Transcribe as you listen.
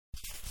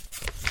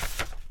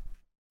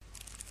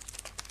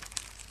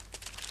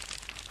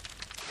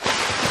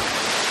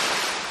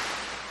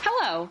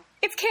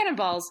It's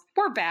Cannonballs.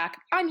 We're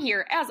back. I'm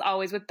here, as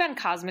always, with Ben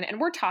Cosman, and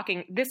we're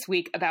talking this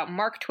week about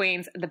Mark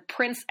Twain's The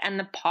Prince and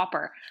the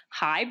Pauper.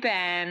 Hi,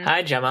 Ben.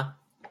 Hi, Gemma.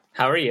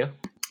 How are you?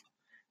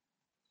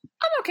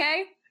 I'm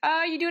okay.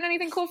 You doing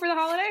anything cool for the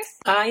holidays?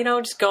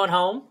 Just going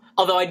home.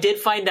 Although I did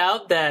find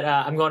out that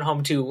I'm going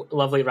home to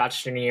lovely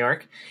Rochester, New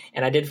York,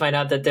 and I did find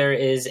out that there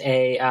is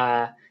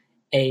a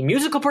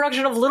musical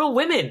production of Little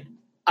Women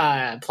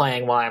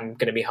playing while I'm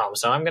going to be home.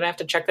 So I'm going to have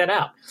to check that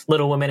out.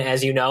 Little Women,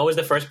 as you know, is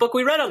the first book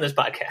we read on this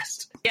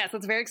podcast. Yes,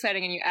 that's very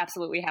exciting, and you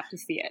absolutely have to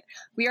see it.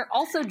 We are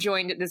also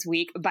joined this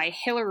week by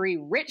Hillary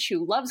Rich,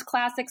 who loves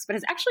classics, but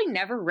has actually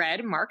never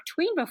read Mark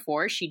Twain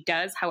before. She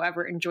does,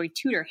 however, enjoy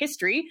Tudor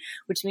history,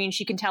 which means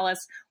she can tell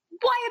us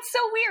why it's so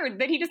weird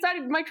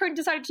that Mark Twain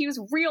decided to use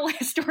real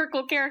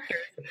historical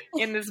characters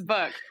in this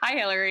book. Hi,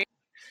 Hillary.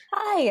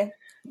 Hi.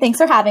 Thanks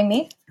for having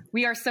me.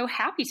 We are so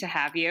happy to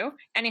have you.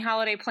 Any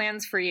holiday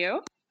plans for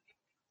you?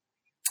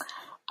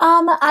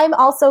 I'm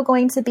also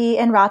going to be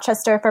in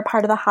Rochester for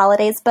part of the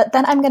holidays, but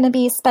then I'm going to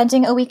be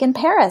spending a week in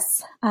Paris.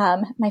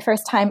 My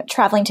first time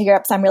traveling to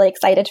Europe, so I'm really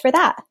excited for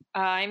that.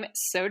 I'm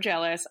so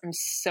jealous. I'm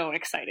so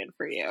excited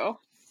for you.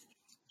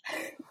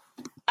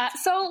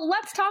 So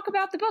let's talk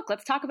about the book.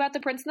 Let's talk about The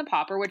Prince and the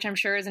Pauper, which I'm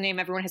sure is a name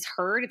everyone has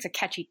heard. It's a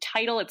catchy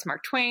title. It's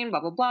Mark Twain,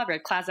 blah, blah, blah, very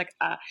classic.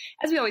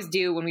 As we always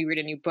do when we read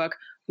a new book,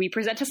 we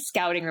present a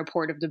scouting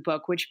report of the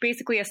book, which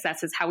basically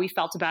assesses how we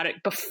felt about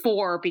it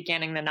before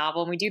beginning the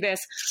novel. And we do this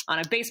on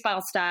a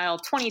baseball-style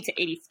 20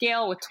 to 80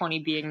 scale, with 20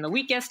 being the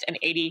weakest and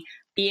 80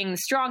 being the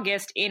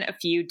strongest in a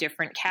few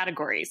different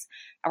categories.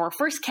 Our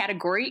first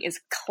category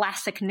is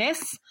classicness,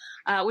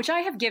 which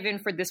I have given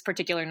for this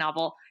particular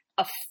novel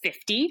a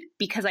 50,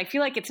 because I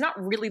feel like it's not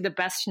really the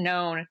best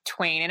known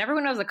Twain. And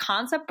everyone knows the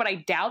concept, but I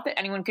doubt that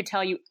anyone could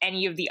tell you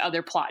any of the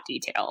other plot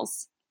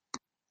details.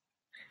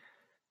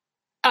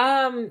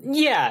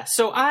 Yeah.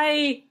 So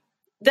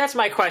that's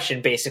my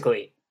question,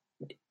 basically.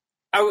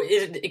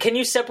 Can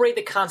you separate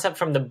the concept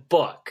from the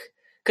book?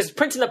 Because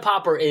Prince and the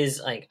Pauper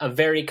is like a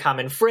very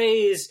common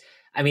phrase.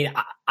 I mean,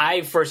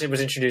 I first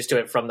was introduced to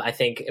it from, I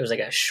think it was like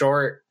a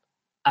short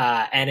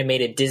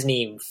animated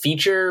Disney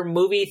feature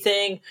movie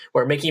thing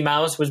where Mickey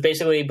Mouse was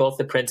basically both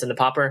the Prince and the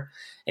Pauper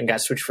and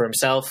got switched for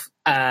himself.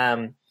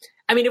 I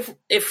mean,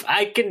 if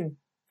I can,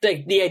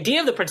 like, the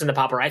idea of the Prince and the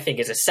Pauper, I think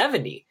is a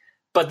 70,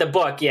 but the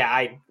book,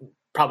 yeah,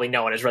 probably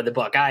no one has read the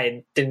book.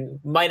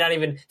 Might not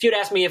even, if you'd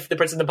asked me if The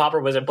Prince and the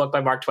Pauper was a book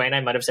by Mark Twain, I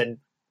might have said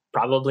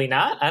probably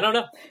not. I don't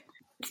know.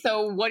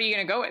 So what are you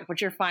going to go with?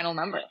 What's your final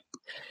number?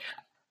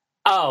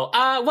 Well,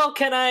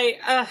 can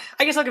I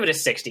guess I'll give it a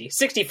 60,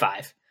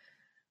 65.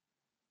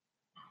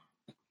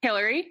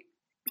 Hillary?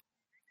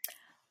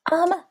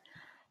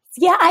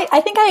 Yeah,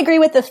 I think I agree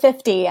with the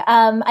 50.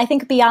 I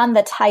think beyond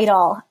the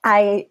title,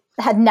 I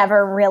had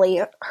never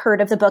really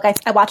heard of the book.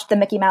 I watched the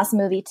Mickey Mouse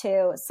movie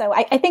too. So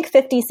I think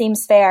 50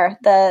 seems fair.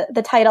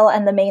 The title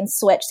and the main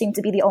switch seem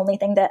to be the only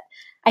thing that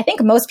I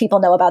think most people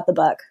know about the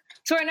book.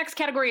 So our next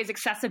category is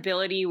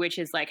accessibility, which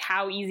is like,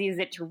 how easy is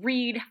it to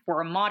read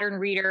for a modern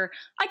reader?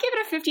 I give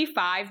it a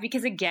 55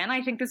 because, again,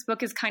 I think this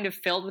book is kind of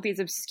filled with these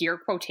obscure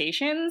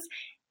quotations,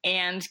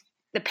 and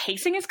the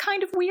pacing is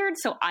kind of weird,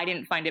 so I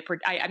didn't find it.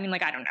 I mean,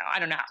 like, I don't know. I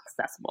don't know how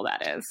accessible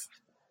that is.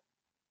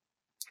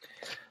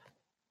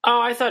 Oh,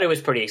 I thought it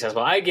was pretty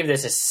accessible. I give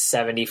this a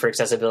 70 for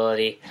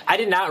accessibility. I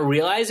did not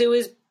realize it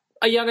was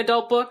a young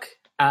adult book,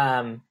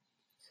 but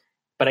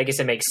I guess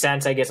it makes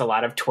sense. I guess a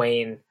lot of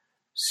Twain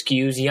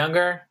skews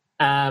younger,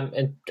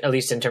 and at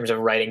least in terms of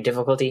writing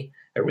difficulty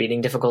or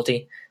reading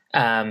difficulty.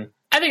 I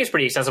think it's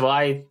pretty accessible.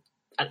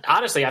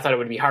 Honestly, I thought it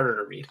would be harder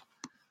to read.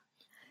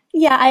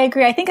 Yeah, I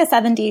agree. I think a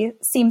 70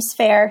 seems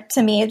fair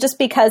to me, just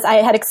because I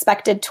had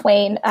expected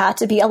Twain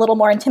to be a little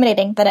more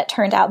intimidating than it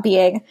turned out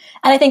being.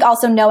 And I think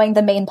also knowing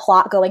the main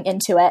plot going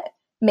into it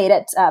made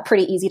it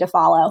pretty easy to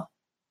follow.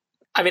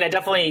 I mean, I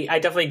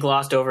definitely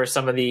glossed over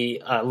some of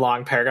the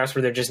long paragraphs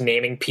where they're just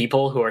naming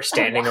people who are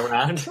standing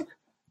around.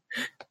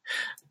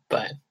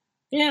 But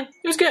yeah,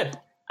 it was good.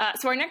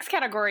 So our next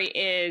category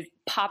is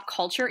pop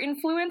culture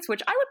influence,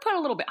 which I would put a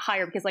little bit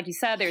higher because, like you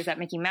said, there's that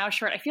Mickey Mouse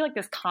shirt. I feel like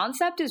this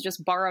concept is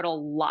just borrowed a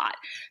lot.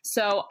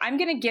 So I'm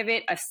going to give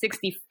it a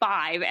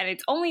 65, and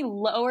it's only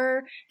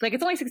lower. Like,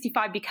 it's only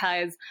 65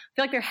 because I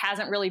feel like there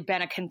hasn't really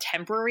been a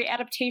contemporary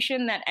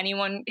adaptation that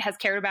anyone has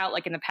cared about,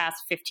 like, in the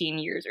past 15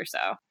 years or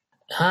so.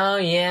 Oh,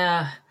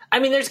 yeah. I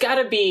mean, there's got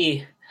to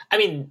be... I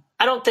mean,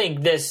 I don't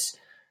think this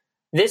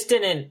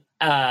didn't...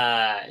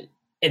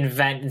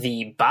 invent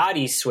the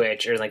body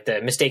switch or like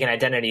the mistaken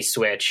identity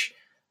switch,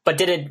 but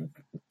did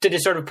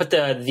it sort of put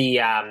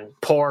the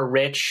poor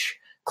rich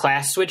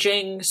class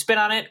switching spin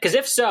on it? Because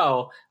if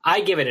so,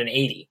 I give it an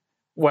 80.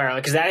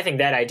 Because I think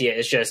that idea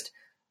is just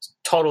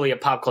totally a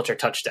pop culture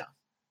touchdown.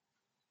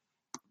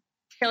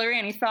 Hillary,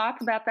 any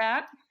thoughts about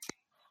that?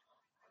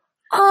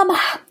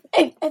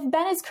 If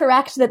Ben is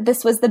correct that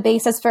this was the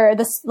basis for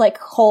this like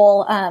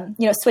whole,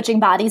 switching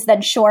bodies,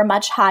 then sure,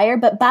 much higher.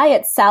 But by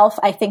itself,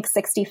 I think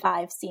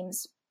 65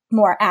 seems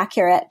more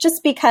accurate,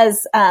 just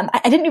because I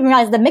didn't even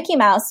realize the Mickey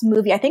Mouse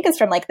movie, I think, is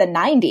from like the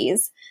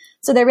 90s.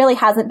 So there really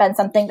hasn't been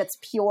something that's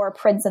pure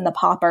Prince and the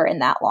Pauper in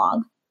that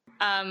long.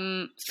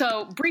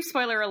 So brief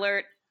spoiler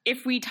alert.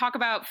 If we talk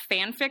about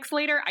fanfics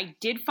later, I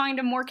did find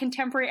a more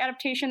contemporary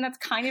adaptation that's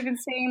kind of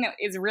insane. That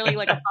is really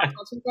like a pop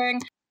culture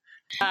thing.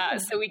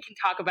 So we can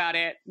talk about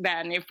it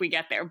then if we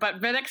get there. But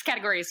the next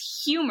category is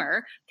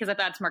humor, because I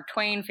thought it's Mark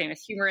Twain,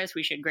 famous humorist.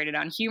 We should grade it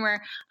on humor.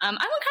 I'm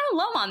kind of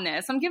low on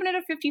this. I'm giving it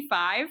a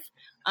 55,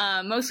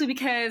 mostly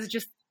because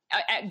just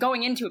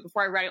going into it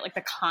before I read it, like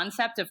the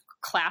concept of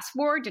class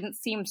war didn't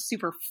seem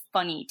super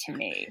funny to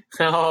me.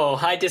 Oh,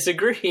 I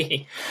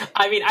disagree.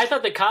 I mean, I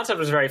thought the concept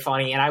was very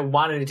funny, and I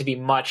wanted it to be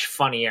much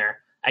funnier.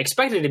 I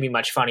expected it to be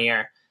much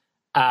funnier.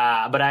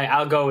 But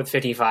I'll go with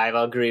 55.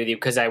 I'll agree with you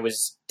because I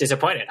was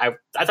disappointed. I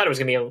thought it was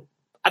going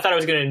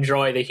to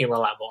enjoy the humor a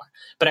lot more.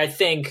 But I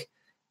think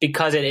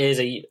because it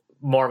is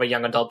more of a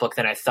young adult book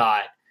than I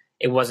thought,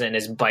 it wasn't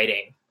as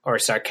biting or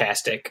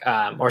sarcastic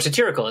or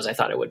satirical as I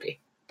thought it would be.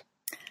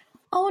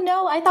 Oh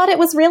no, I thought it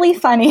was really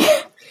funny.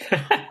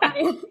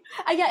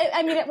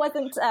 I mean, it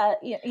wasn't,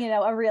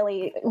 a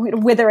really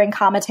withering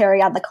commentary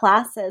on the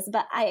classes,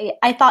 but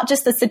I thought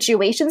just the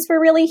situations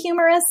were really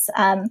humorous.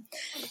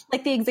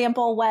 Like the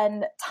example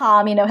when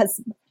Tom, has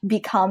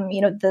become,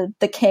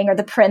 the king or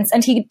the prince,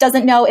 and he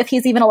doesn't know if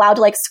he's even allowed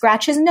to like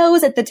scratch his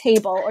nose at the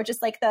table, or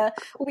just like the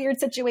weird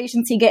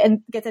situations he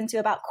gets into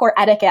about court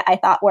etiquette, I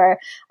thought were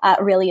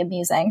really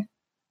amusing.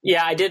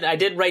 Yeah, I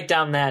did write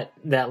down that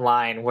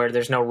line where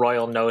there's no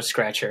royal nose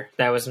scratcher.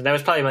 That was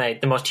probably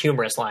the most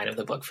humorous line of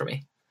the book for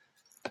me.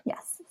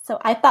 Yes. So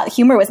I thought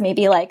humor was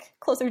maybe like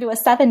closer to a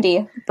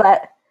 70,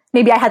 but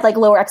maybe I had like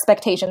lower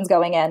expectations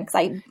going in because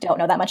I don't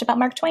know that much about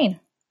Mark Twain.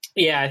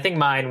 Yeah, I think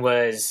mine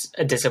was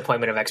a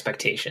disappointment of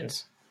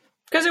expectations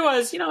because it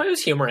was, it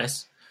was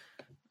humorous.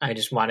 I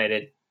just wanted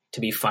it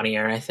to be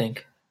funnier, I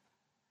think.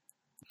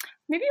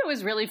 Maybe it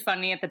was really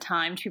funny at the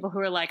time to people who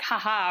were like,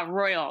 haha,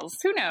 royals,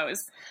 who knows?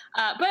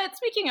 But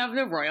speaking of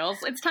the royals,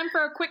 it's time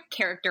for a quick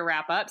character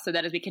wrap-up so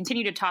that as we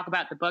continue to talk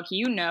about the book,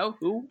 you know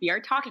who we are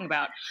talking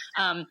about.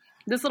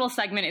 This little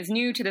segment is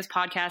new to this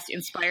podcast,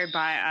 inspired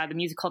by the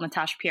musical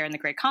Natasha Pierre and the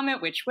Great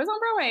Comet, which was on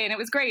Broadway, and it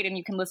was great, and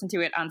you can listen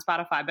to it on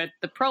Spotify. But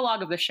the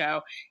prologue of the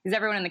show is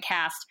everyone in the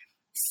cast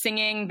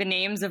singing the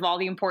names of all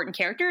the important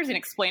characters and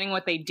explaining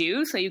what they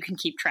do so you can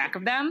keep track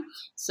of them.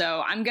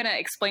 So I'm going to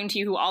explain to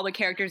you who all the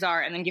characters are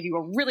and then give you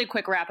a really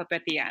quick wrap up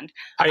at the end.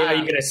 Are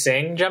you going to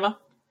sing, Gemma?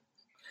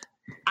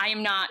 I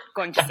am not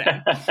going to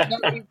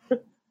sing.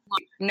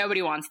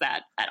 Nobody wants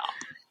that at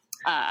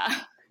all.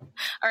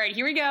 All right,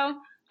 here we go.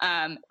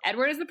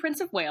 Edward is the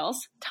Prince of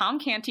Wales. Tom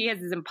Canty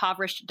is his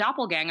impoverished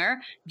doppelganger.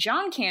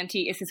 John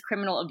Canty is his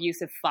criminal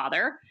abusive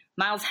father.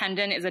 Miles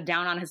Hendon is a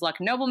down-on-his-luck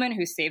nobleman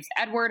who saves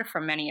Edward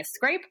from many a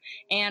scrape,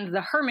 and the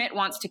Hermit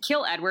wants to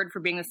kill Edward for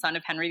being the son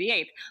of Henry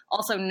VIII.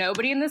 Also,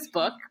 nobody in this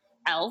book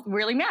else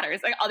really matters,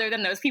 other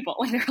than those people.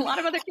 There are a lot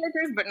of other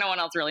characters, but no one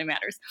else really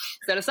matters.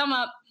 So to sum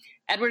up,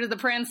 Edward is the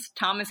prince,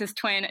 Tom is his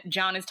twin,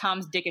 John is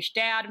Tom's dickish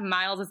dad,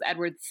 Miles is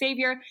Edward's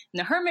savior, and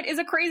the Hermit is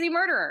a crazy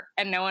murderer,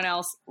 and no one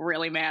else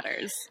really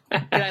matters.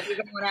 Did I leave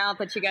anyone out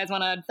that you guys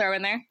want to throw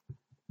in there?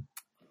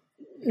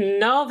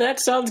 No, that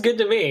sounds good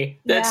to me.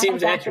 That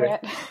seems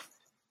accurate.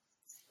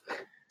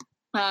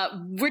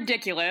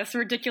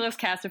 Ridiculous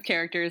cast of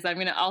characters. I'm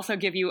going to also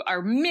give you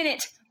our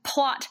minute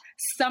plot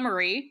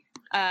summary.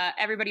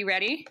 Everybody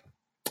ready?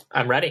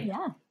 I'm ready.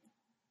 Yeah.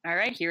 All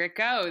right, here it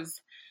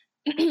goes.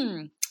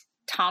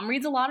 Tom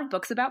reads a lot of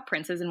books about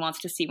princes and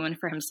wants to see one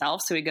for himself,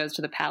 so he goes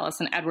to the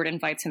palace and Edward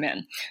invites him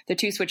in. The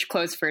two switch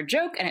clothes for a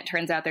joke, and it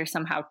turns out they're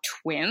somehow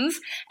twins.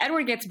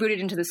 Edward gets booted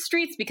into the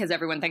streets because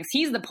everyone thinks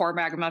he's the poor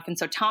ragamuffin,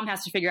 so Tom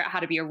has to figure out how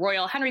to be a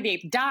royal. Henry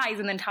VIII dies,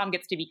 and then Tom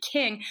gets to be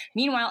king.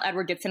 Meanwhile,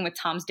 Edward gets in with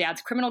Tom's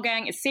dad's criminal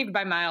gang, is saved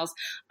by Miles,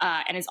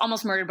 and is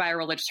almost murdered by a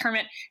religious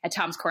hermit. At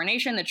Tom's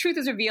coronation, the truth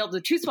is revealed, the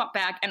two swap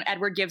back, and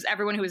Edward gives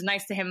everyone who is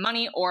nice to him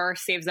money or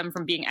saves them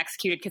from being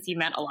executed because he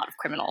met a lot of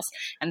criminals.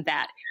 And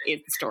that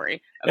is the story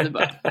of the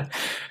book.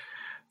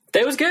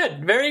 That was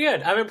good. Very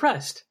good. I'm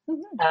impressed.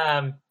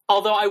 Mm-hmm.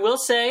 Although I will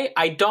say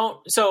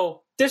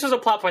so this was a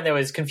plot point that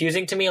was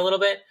confusing to me a little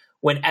bit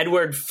when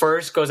Edward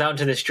first goes out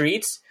into the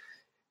streets,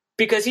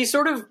 because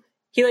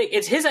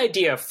it's his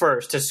idea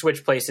first to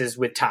switch places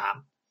with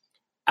Tom.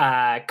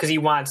 Cause he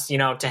wants,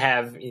 to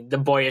have the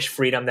boyish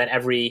freedom that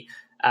every,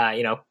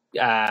 sort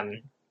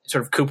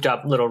of cooped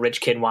up little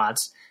rich kid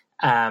wants.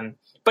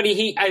 But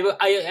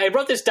I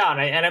wrote this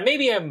down and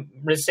maybe I'm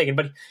mistaken,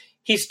 but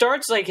he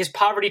starts his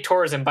poverty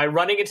tourism by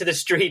running into the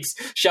streets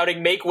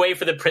shouting, "Make way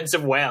for the Prince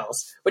of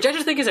Wales," which I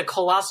just think is a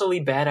colossally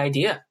bad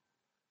idea.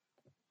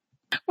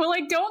 Well,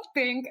 I don't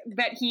think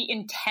that he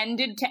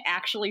intended to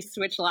actually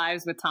switch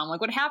lives with Tom.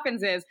 What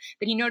happens is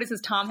that he notices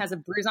Tom has a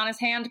bruise on his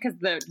hand because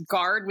the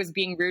guard was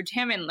being rude to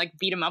him and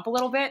beat him up a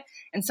little bit.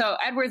 And so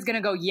Edward's going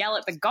to go yell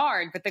at the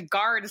guard, but the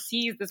guard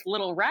sees this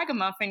little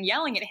ragamuffin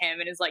yelling at him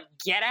and is like,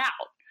 "Get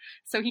out."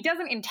 So he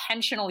doesn't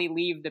intentionally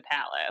leave the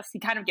palace. He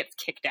kind of gets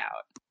kicked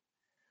out.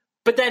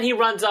 But then he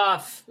runs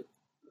off.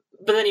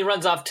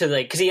 To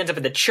because he ends up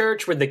at the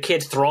church where the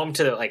kids throw him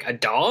to a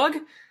dog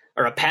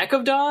or a pack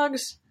of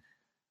dogs.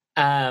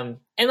 And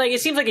like,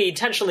 it seems like he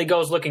intentionally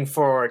goes looking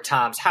for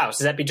Tom's house.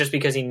 Is that just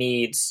because he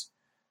needs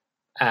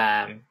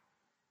to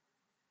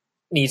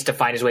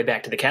find his way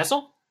back to the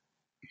castle?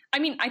 I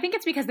mean, I think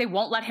it's because they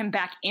won't let him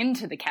back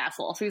into the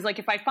castle. So he's like,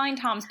 if I find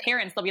Tom's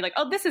parents, they'll be like,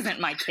 oh, this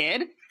isn't my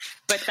kid.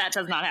 But that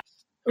does not happen.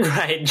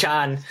 Right.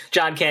 John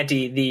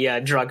Canty,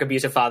 the drunk,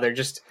 abusive father,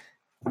 just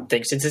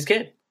thinks it's his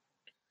kid.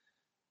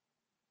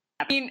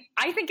 I mean,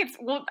 I think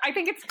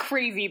it's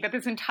crazy that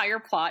this entire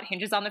plot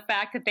hinges on the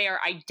fact that they are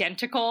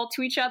identical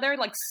to each other,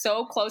 like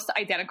so close to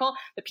identical.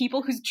 The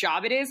people whose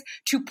job it is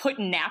to put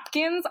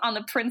napkins on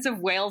the Prince of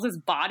Wales's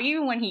body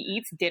when he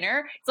eats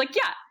dinner. It's like,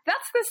 yeah,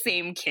 that's the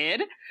same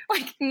kid.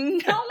 Like, no one can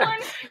tell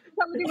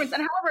the difference.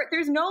 And however,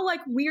 there's no like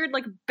weird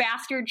like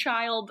bastard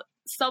child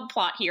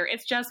subplot here.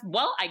 It's just,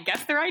 well, I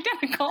guess they're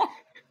identical.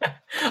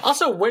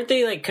 Also, weren't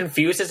they like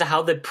confused as to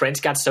how the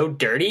prince got so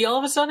dirty all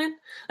of a sudden?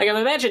 Like, I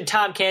imagine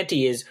Tom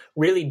Canty is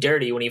really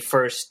dirty when he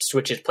first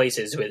switches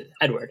places with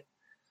Edward.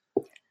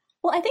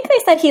 Well, I think they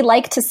said he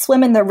liked to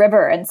swim in the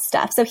river and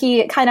stuff. So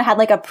he kind of had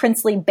like a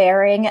princely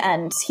bearing,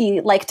 and he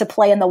liked to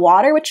play in the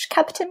water, which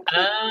kept him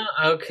clean.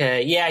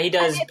 Okay. Yeah, he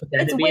does.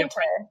 It's winter,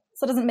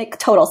 so it doesn't make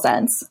total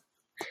sense.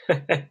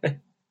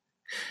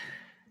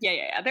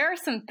 Yeah. There are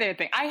some things.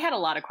 I had a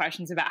lot of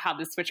questions about how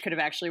this switch could have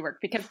actually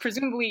worked, because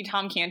presumably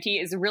Tom Canty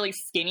is really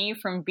skinny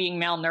from being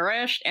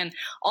malnourished. And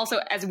also,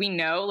 as we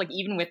know, like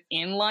even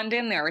within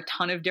London, there are a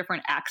ton of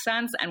different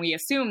accents. And we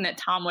assume that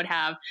Tom would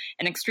have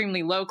an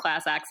extremely low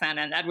class accent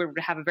and Edward would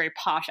have a very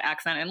posh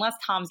accent. Unless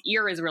Tom's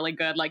ear is really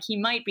good, like he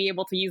might be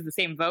able to use the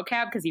same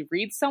vocab because he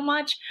reads so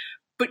much.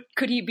 But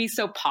could he be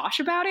so posh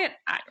about it?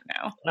 I don't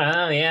know.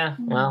 Oh, yeah.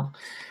 Well,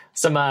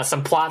 some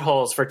plot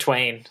holes for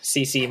Twain.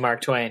 CC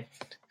Mark Twain.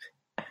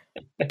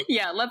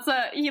 Yeah,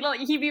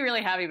 he'd be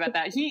really happy about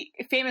that. He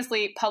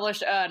famously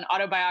published an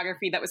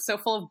autobiography that was so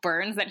full of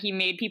burns that he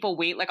made people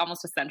wait like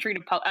almost a century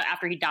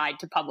after he died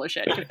to publish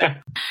it.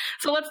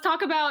 So let's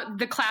talk about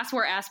the class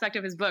war aspect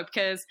of his book,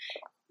 because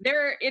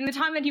in the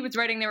time that he was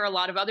writing, there were a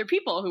lot of other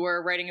people who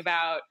were writing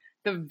about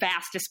the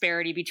vast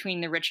disparity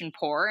between the rich and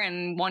poor,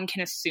 and one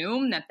can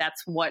assume that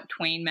that's what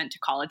Twain meant to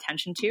call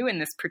attention to in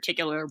this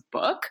particular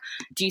book.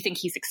 Do you think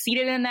he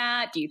succeeded in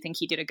that? Do you think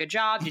he did a good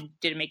job? Did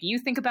it make you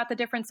think about the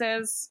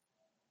differences?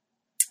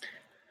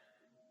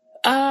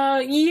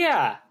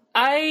 Yeah.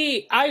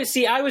 I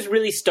see. I was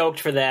really stoked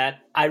for that.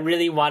 I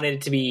really wanted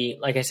it to be,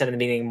 like I said in the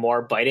beginning,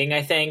 more biting,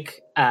 I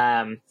think.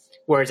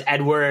 Whereas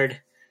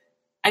Edward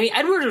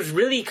was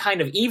really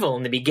kind of evil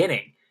in the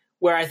beginning,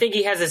 where I think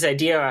he has this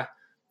idea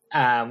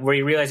where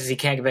he realizes he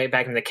can't get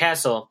back into the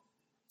castle.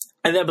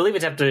 And then I believe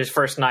it's after his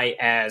first night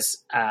as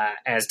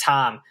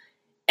Tom.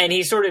 And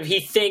he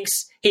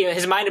thinks,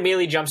 his mind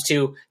immediately jumps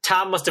to,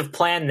 Tom must have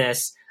planned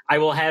this. I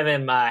will have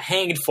him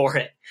hanged for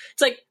it.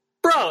 It's like,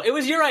 bro, it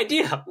was your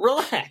idea.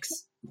 Relax.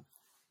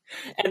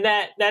 And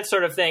that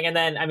sort of thing. And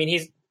then, I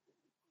mean,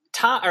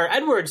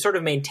 Edward sort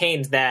of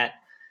maintains that,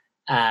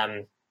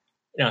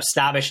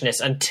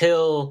 snobbishness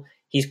until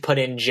he's put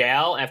in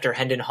jail after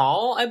Hendon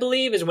Hall, I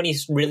believe, is when he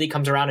really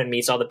comes around and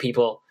meets all the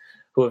people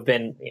who have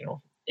been,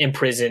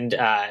 imprisoned,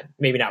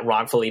 maybe not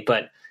wrongfully,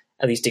 but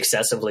at least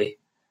excessively.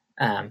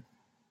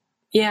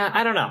 Yeah,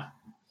 I don't know.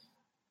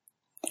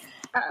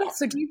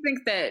 So do you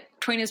think that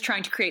Twain is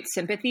trying to create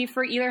sympathy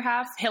for either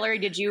half? Hillary,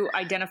 did you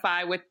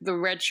identify with the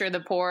rich or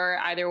the poor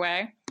either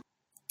way?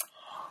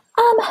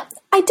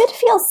 I did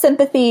feel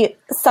sympathy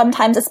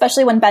sometimes,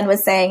 especially when Ben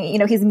was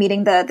saying, he's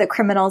meeting the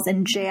criminals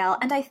in jail.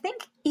 And I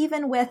think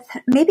even with,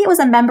 maybe it was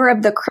a member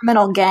of the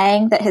criminal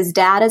gang that his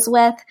dad is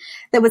with,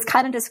 that was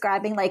kind of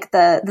describing like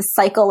the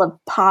cycle of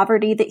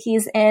poverty that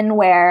he's in,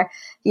 where,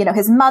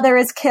 his mother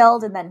is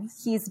killed and then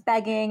he's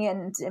begging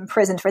and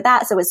imprisoned for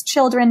that. So his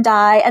children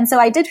die. And so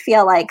I did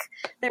feel like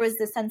there was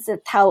this sense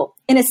of how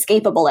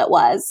inescapable it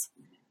was.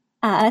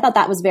 And I thought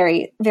that was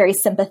very, very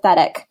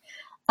sympathetic.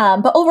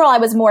 But overall, I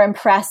was more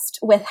impressed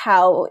with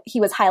how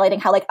he was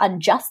highlighting how like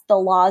unjust the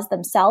laws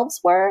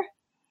themselves were.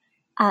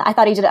 I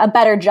thought he did a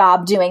better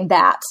job doing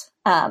that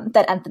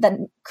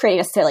than creating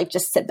necessarily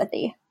just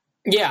sympathy.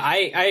 Yeah,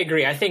 I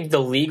agree. I think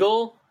the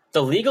legal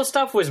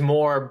stuff was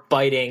more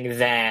biting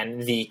than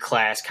the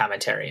class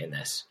commentary in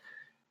this,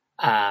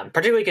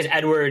 particularly because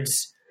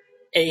Edward's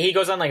he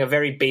goes on like a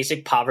very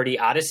basic poverty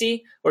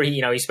odyssey where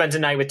he spends a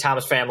night with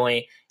Tom's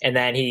family and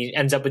then he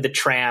ends up with the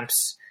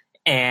tramps.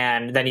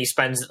 And then he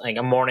spends like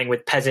a morning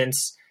with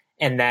peasants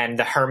and then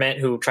the hermit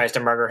who tries to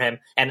murder him.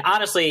 And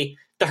honestly,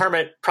 the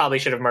hermit probably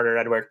should have murdered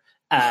Edward.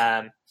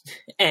 And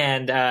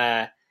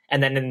then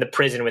in the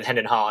prison with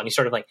Hendon Hall, and he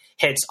sort of like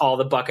hits all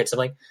the buckets of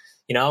like,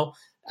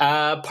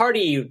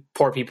 party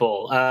poor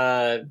people,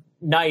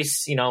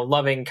 nice,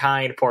 loving,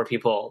 kind poor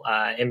people,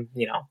 and,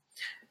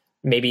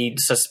 maybe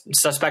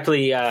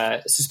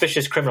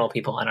suspicious criminal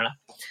people. I don't know.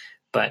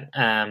 But,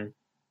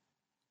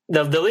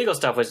 The legal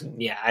stuff was,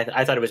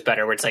 I thought it was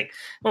better. Where it's like,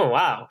 oh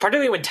wow,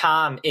 particularly when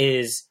Tom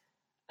is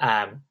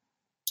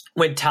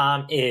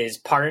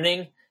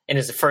pardoning and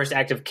is the first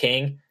active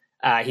king,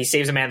 he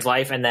saves a man's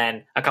life, and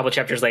then a couple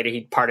chapters later,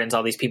 he pardons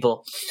all these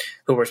people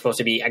who were supposed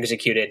to be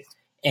executed.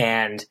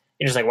 And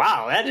you're just like,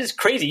 wow, that is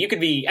crazy. You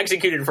could be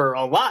executed for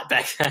a lot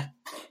back then.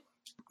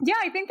 Yeah,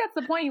 I think that's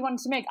the point he wanted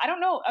to make. I don't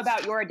know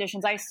about your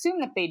editions. I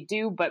assume that they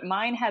do, but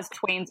mine has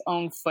Twain's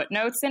own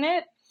footnotes in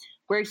it,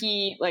 where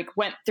he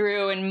went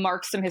through and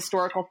marked some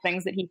historical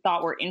things that he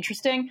thought were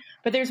interesting.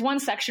 But there's one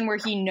section where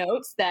he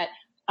notes that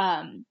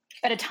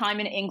at a time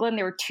in England,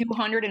 there were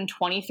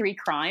 223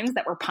 crimes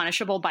that were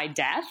punishable by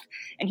death.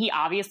 And he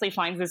obviously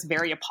finds this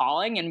very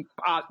appalling.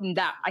 And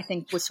that, I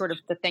think, was sort of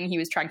the thing he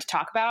was trying to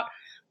talk about.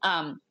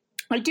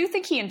 I do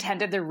think he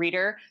intended the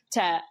reader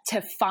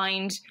to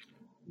find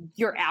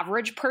your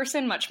average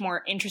person much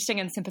more interesting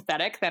and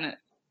sympathetic than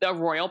a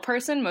royal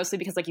person, mostly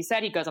because, like you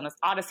said, he goes on this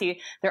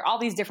odyssey. There are all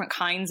these different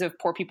kinds of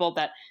poor people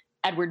that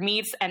Edward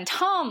meets. And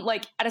Tom,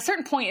 at a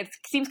certain point, it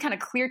seems kind of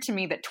clear to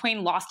me that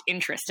Twain lost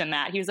interest in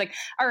that. He was like,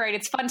 all right,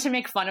 it's fun to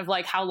make fun of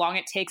how long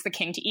it takes the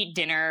king to eat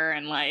dinner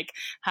and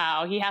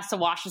how he has to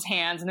wash his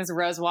hands in his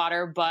rose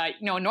water. But,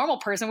 a normal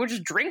person would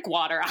just drink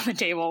water on the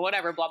table,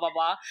 whatever, blah, blah,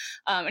 blah.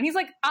 And he's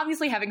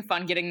obviously having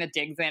fun getting the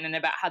digs in and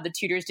about how the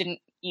Tudors didn't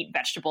eat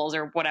vegetables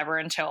or whatever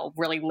until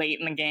really late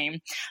in the game.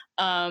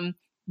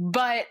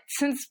 But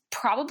since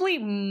probably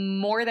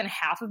more than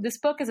half of this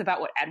book is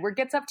about what Edward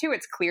gets up to,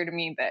 it's clear to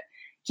me that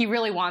he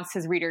really wants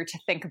his reader to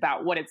think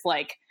about what it's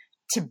like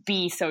to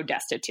be so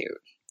destitute.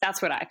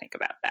 That's what I think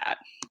about that.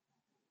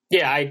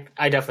 Yeah,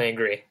 I definitely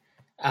agree.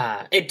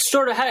 It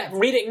sort of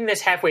reading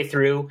this halfway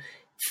through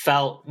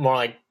felt more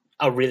like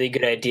a really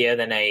good idea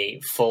than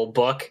a full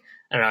book.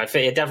 I don't know.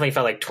 It definitely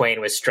felt like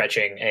Twain was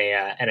stretching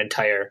an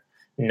entire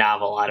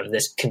novel out of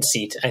this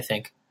conceit, I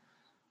think.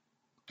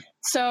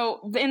 So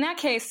in that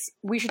case,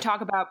 we should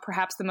talk about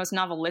perhaps the most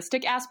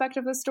novelistic aspect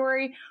of the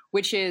story,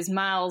 which is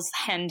Miles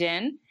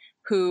Hendon,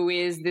 who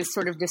is this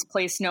sort of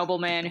displaced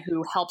nobleman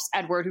who helps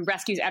Edward, who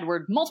rescues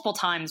Edward multiple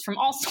times from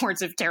all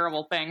sorts of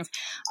terrible things.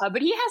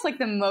 But he has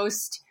the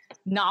most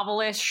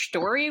novelish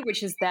story,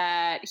 which is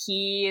that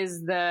he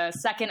is the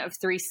second of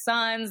three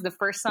sons. The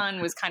first son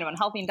was kind of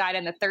unhealthy and died,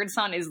 and the third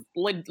son is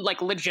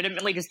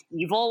legitimately just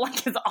evil,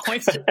 is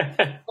always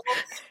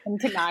and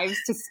connives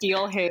to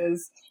steal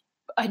his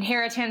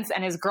inheritance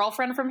and his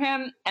girlfriend from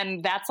him,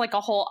 and that's a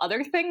whole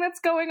other thing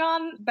that's going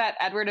on that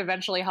Edward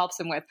eventually helps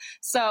him with.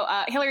 So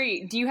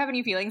Hillary, do you have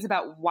any feelings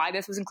about why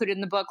this was included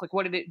in the book?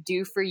 What did it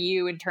do for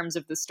you in terms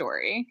of the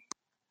story?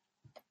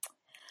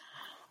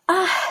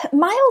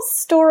 Miles'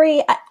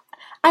 story,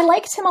 I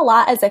liked him a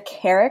lot as a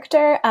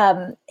character.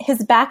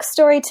 His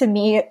backstory to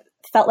me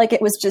felt like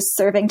it was just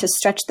serving to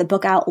stretch the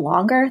book out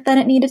longer than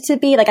it needed to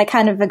be. I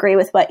kind of agree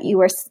with what you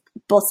were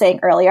both saying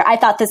earlier. I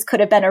thought this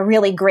could have been a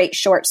really great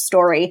short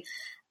story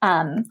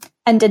and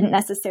didn't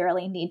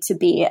necessarily need to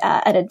be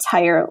an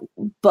entire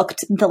book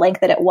the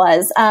length that it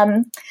was.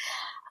 I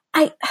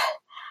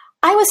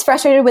was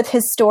frustrated with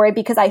his story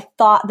because I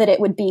thought that it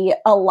would be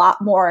a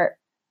lot more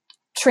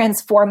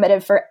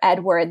transformative for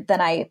Edward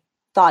than I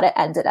thought it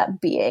ended up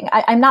being.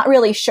 I'm not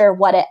really sure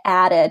what it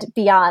added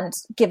beyond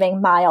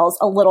giving Miles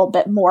a little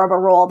bit more of a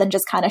role than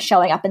just kind of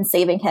showing up and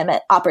saving him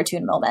at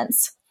opportune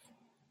moments.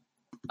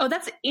 Oh,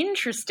 that's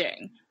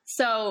interesting.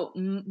 So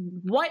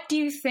what do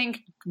you think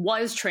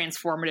was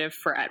transformative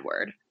for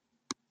Edward?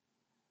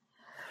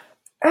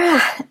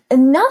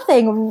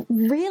 Nothing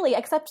really,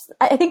 except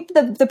I think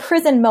the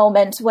prison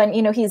moment when,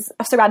 he's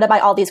surrounded by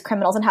all these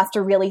criminals and has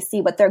to really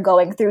see what they're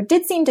going through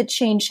did seem to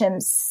change him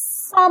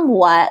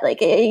somewhat.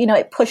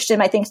 It pushed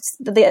him. I think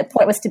the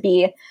point was to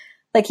be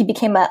he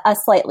became a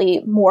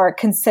slightly more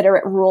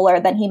considerate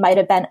ruler than he might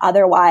have been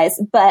otherwise.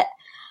 But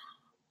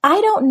I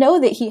don't know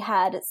that he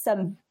had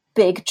some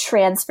big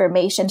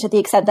transformation to the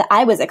extent that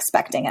I was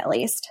expecting, at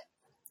least.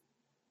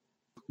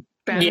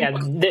 Yeah,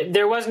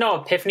 there was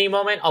no epiphany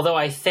moment, although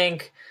I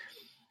think,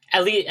 I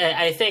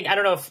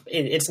don't know if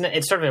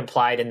it's sort of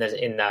implied in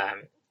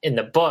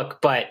the book,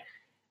 but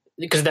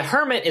because the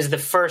hermit is the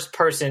first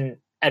person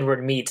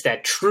Edward meets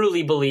that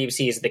truly believes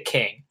he is the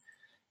king,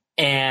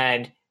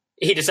 and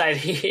he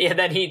decides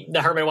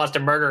the hermit wants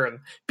to murder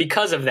him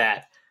because of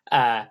that,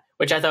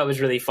 which I thought was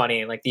really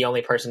funny. And the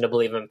only person to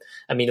believe him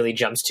immediately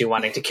jumps to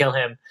wanting to kill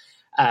him,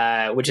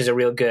 which is a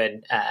real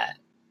good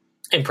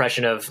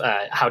impression of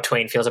how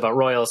Twain feels about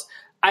royals.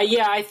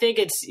 I think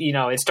it's,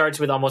 it starts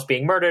with almost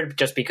being murdered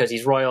just because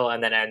he's royal,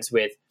 and then ends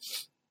with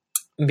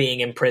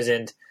being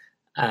imprisoned.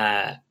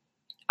 I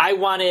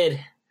don't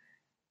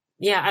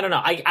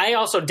know. I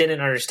also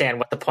didn't understand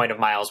what the point of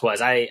Miles was.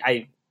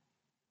 You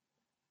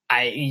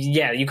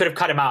could have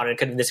cut him out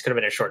and this could have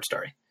been a short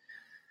story.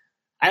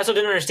 I also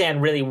didn't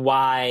understand really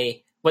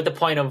what the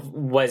point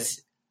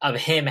was of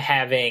him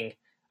having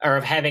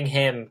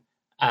him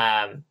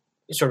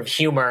sort of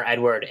humor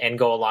Edward and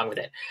go along with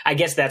it. I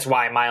guess that's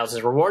why Miles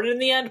is rewarded in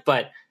the end,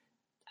 but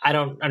I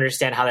don't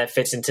understand how that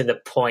fits into the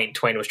point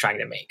Twain was trying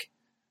to make.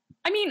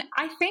 I mean,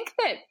 I think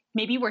that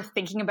maybe we're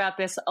thinking about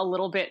this a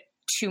little bit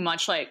too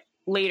much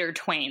later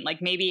Twain.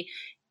 Maybe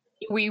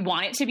we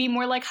want it to be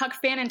more like Huck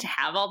Finn and to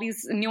have all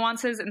these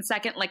nuances and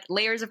second like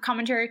layers of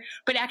commentary,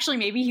 but actually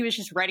maybe he was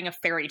just writing a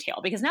fairy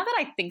tale, because now that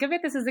I think of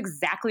it, this is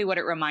exactly what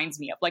it reminds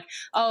me of. Like,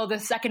 oh, the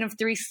second of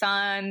three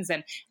sons,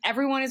 and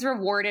everyone is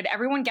rewarded.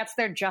 Everyone gets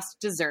their just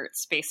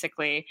desserts,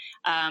 basically.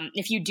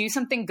 If you do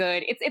something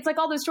good, it's like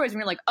all those stories when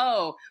you're like,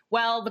 oh,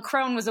 well, the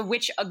crone was a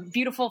witch, a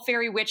beautiful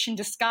fairy witch in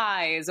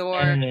disguise,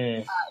 or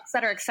et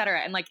cetera, et cetera.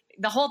 And like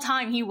the whole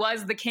time he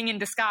was the king in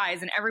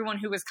disguise, and everyone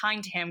who was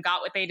kind to him got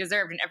what they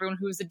deserved, and everyone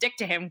who was a dick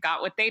to him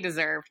got what they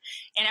deserved,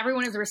 and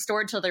everyone is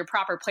restored to their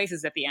proper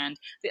places at the end.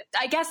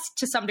 I guess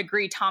to some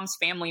degree, Tom's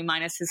family,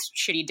 minus his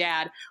shitty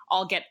dad,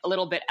 all get a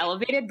little bit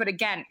elevated, but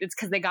again, it's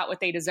because they got what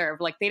they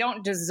deserve. Like, they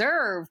don't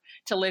deserve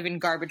to live in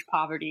garbage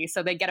poverty,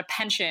 so they get a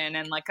pension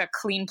and like a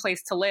clean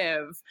place to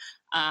live.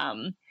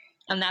 And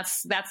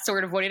that's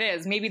sort of what it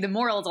is. Maybe the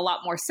moral is a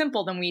lot more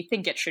simple than we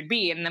think it should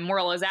be, and the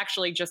moral is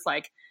actually just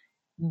like,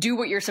 do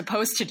what you're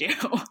supposed to do.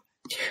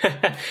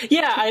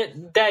 Yeah,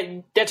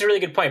 that's a really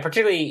good point.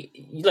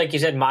 Particularly, like you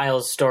said,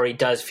 Miles' story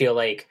does feel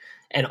like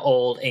an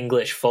old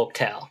English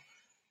folktale,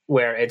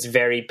 where it's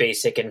very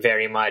basic and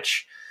very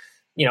much,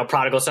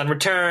 prodigal son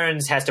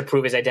returns, has to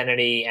prove his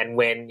identity and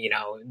win,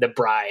 the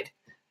bride.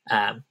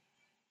 Yeah,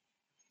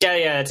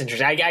 that's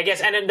interesting. I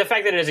guess, and then the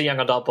fact that it is a young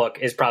adult book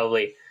is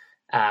probably,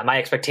 my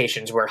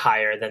expectations were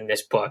higher than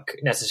this book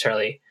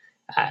necessarily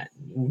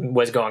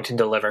was going to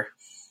deliver.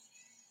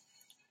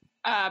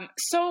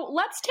 So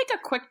let's take a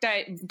quick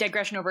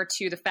digression over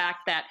to the fact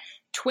that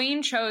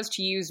Twain chose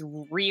to use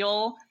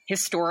real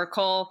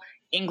historical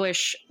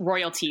English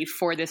royalty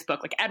for this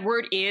book. Like,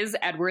 Edward is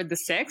Edward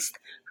VI,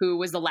 who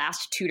was the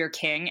last Tudor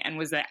king and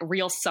was a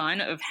real son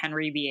of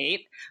Henry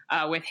VIII,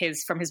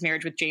 from his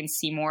marriage with Jane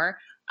Seymour.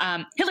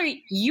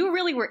 Hillary, you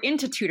really were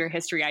into Tudor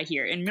history, I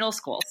hear, in middle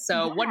school.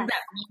 So What did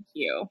that mean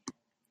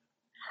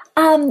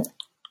to you?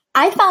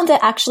 I found it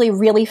actually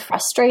really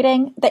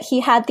frustrating that he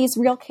had these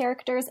real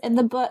characters in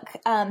the book,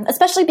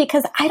 especially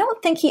because I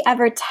don't think he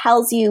ever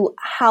tells you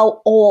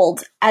how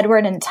old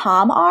Edward and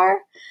Tom are.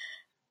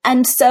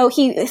 And so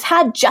he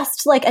had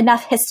just like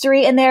enough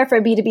history in there for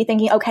me to be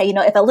thinking, okay,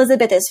 if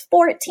Elizabeth is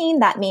 14,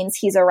 that means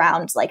he's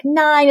around like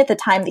 9 at the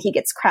time that he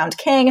gets crowned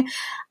king.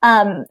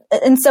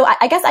 And so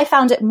I guess I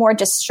found it more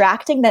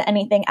distracting than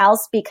anything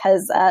else,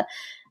 because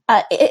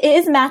it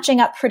is matching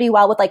up pretty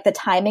well with like the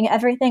timing of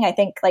everything. I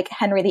think like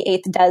Henry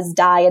VIII does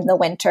die in the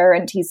winter,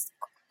 and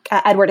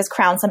Edward is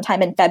crowned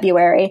sometime in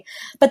February.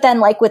 But then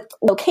like with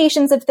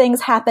locations of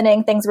things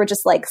happening, things were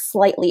just like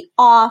slightly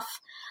off.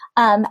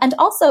 And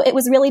also it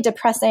was really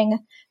depressing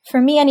for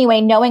me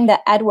anyway, knowing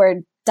that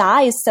Edward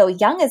dies so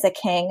young as a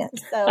king.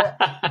 So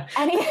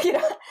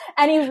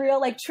any real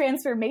like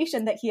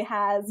transformation that he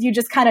has, you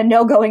just kind of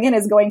know going in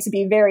is going to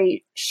be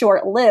very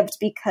short-lived,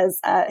 because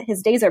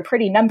his days are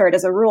pretty numbered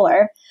as a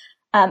ruler.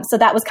 So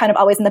that was kind of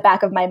always in the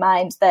back of my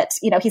mind that,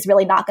 he's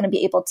really not going to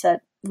be able to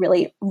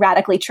really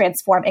radically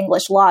transform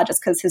English law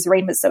just because his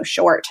reign was so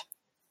short.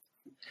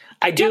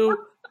 I do.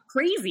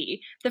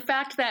 Crazy. The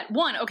fact that,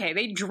 one, okay,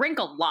 they drink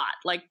a lot.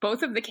 Like,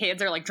 both of the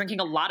kids are like drinking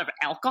a lot of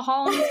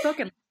alcohol in this book,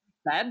 and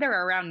said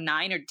they're around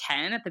 9 or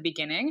 10 at the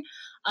beginning.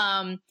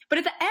 But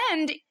at the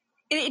end,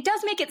 it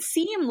does make it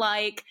seem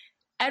like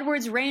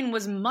Edward's reign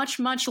was much,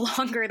 much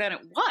longer than it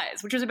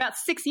was, which was about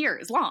 6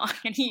 years long.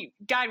 And he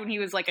died when he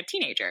was like a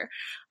teenager.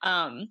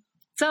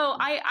 So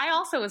I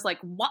also was like,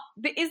 what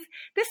is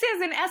this?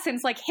 Is in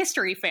essence like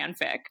history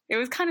fanfic. It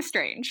was kind of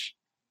strange.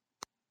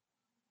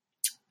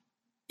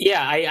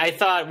 Yeah, I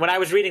thought when I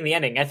was reading the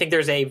ending, I think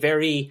there's a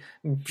very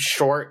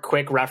short,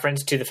 quick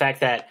reference to the fact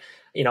that,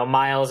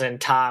 Miles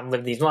and Tom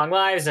lived these long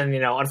lives, and,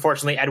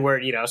 unfortunately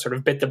Edward, sort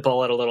of bit the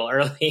bullet a little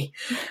early.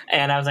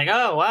 And I was like,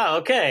 oh, wow,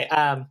 okay.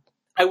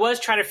 I was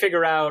trying to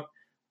figure out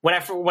when I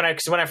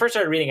first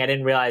started reading, I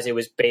didn't realize it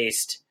was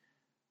based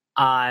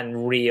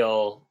on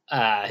real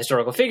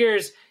historical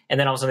figures. And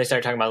then all of a sudden they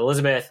started talking about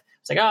Elizabeth.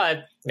 It's like,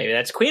 oh, maybe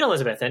that's Queen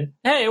Elizabeth. And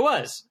hey, it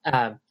was.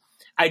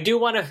 I do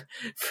want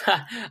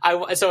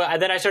to. So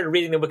then I started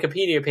reading the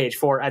Wikipedia page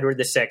for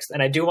Edward VI,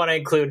 and I do want to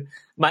include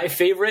my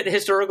favorite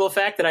historical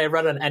fact that I have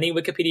read on any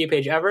Wikipedia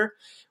page ever,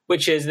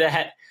 which is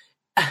that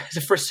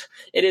first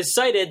it is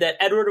cited that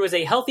Edward was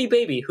a healthy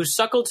baby who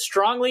suckled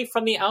strongly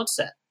from the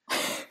outset.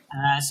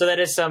 So that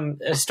is some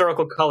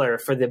historical color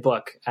for the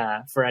book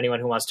for anyone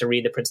who wants to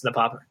read The Prince and the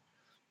Pauper.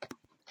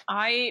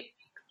 I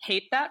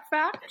hate that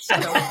fact. So.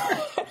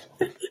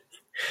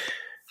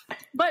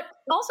 But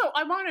also,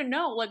 I want to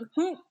know, like,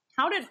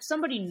 how did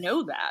somebody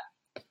know that?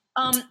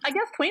 I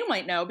guess Twain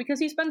might know, because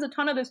he spends a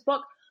ton of this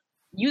book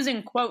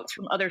using quotes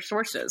from other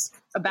sources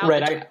about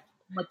like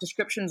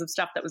descriptions of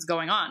stuff that was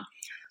going on.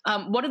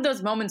 What did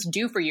those moments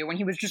do for you when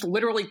he was just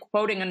literally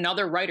quoting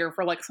another writer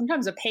for like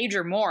sometimes a page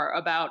or more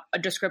about a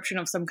description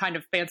of some kind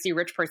of fancy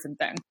rich person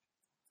thing?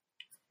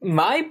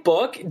 My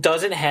book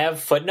doesn't have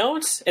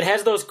footnotes. It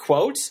has those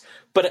quotes,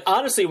 but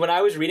honestly, when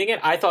I was reading it,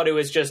 I thought it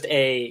was just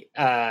a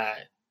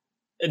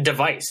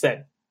device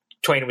that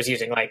Twain was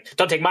using. Like,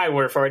 don't take my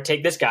word for it,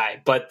 take this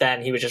guy. But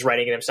then he was just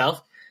writing it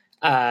himself.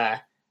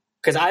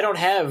 Because I don't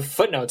have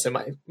footnotes in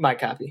my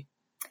copy.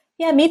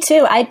 Yeah, me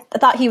too. I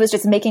thought he was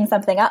just making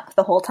something up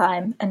the whole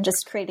time and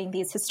just creating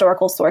these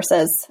historical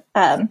sources,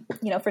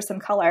 for some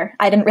color.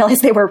 I didn't realize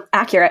they were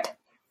accurate.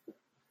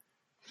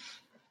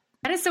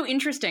 That is so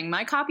interesting.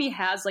 My copy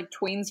has like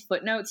Twain's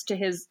footnotes to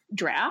his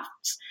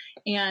drafts,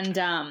 and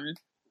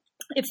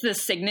it's the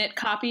Signet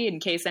copy, in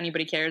case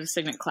anybody cares, a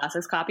Signet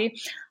Classics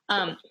copy.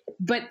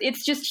 But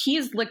it's just,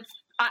 he's like,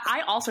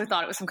 I also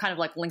thought it was some kind of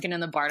like Lincoln in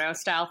the Bardo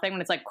style thing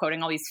when it's like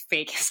quoting all these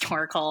fake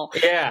historical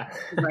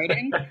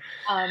writing.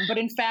 But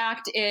in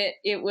fact,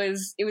 it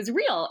was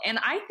real. And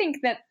I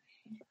think that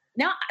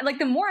now, like,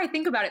 the more I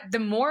think about it, the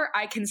more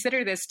I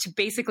consider this to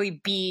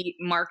basically be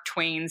Mark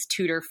Twain's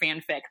Tudor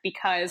fanfic,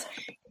 because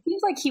it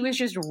seems like he was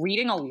just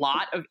reading a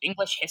lot of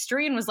English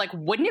history and was like,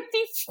 wouldn't it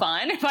be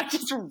fun if I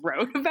just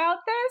wrote about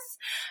this?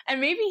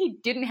 And maybe he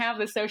didn't have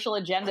the social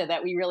agenda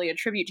that we really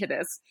attribute to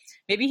this.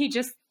 Maybe he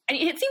just, and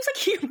it seems like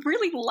he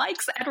really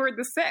likes Edward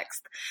VI,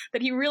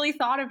 that he really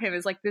thought of him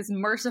as like this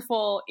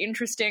merciful,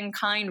 interesting,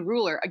 kind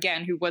ruler,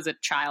 again, who was a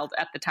child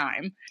at the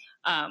time.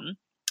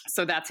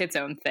 So that's its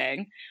own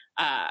thing.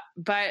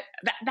 But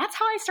that's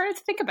how I started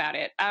to think about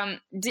it.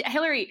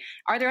 Hillary,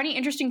 are there any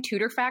interesting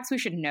Tudor facts we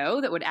should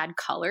know that would add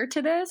color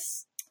to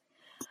this?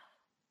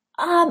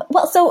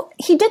 So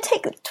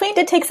Twain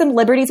did take some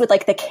liberties with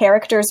like the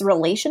characters'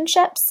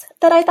 relationships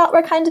that I thought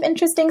were kind of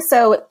interesting.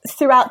 So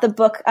throughout the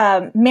book,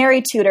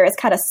 Mary Tudor is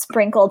kind of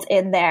sprinkled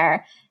in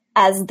there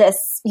as this,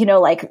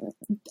 like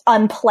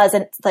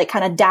unpleasant, like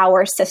kind of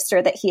dour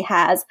sister that he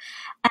has.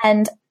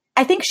 And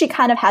I think she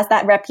kind of has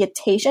that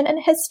reputation in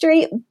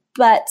history,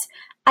 but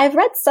I've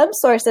read some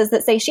sources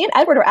that say she and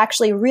Edward were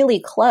actually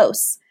really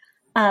close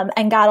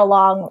and got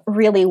along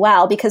really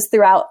well, because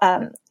throughout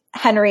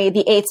Henry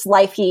VIII's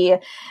life, he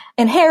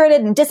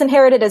inherited and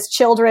disinherited his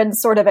children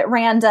sort of at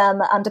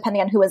random,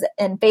 depending on who was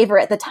in favor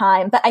at the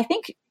time. But I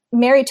think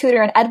Mary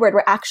Tudor and Edward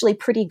were actually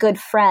pretty good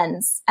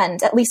friends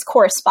and at least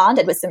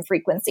corresponded with some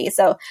frequency.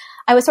 So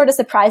I was sort of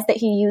surprised that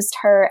he used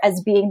her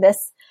as being this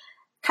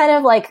kind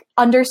of like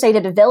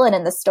understated villain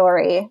in the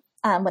story,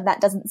 when that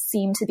doesn't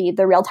seem to be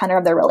the real tenor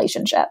of their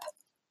relationship.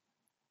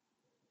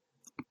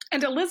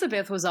 And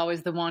Elizabeth was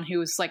always the one who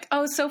was like,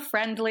 oh, so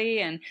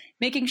friendly, and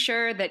making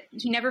sure that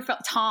he never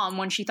felt Tom,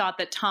 when she thought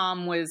that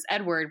Tom was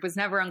Edward, was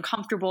never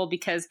uncomfortable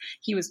because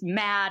he was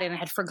mad and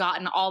had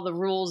forgotten all the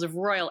rules of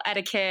royal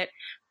etiquette.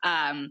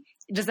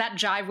 Does that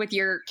jive with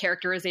your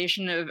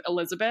characterization of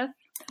Elizabeth?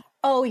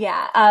 Oh,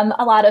 yeah.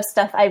 A lot of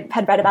stuff I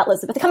had read about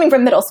Elizabeth coming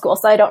from middle school,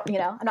 so I don't,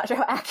 I'm not sure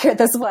how accurate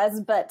this was,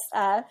 but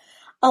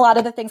a lot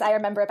of the things I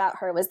remember about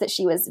her was that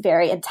she was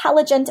very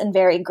intelligent and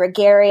very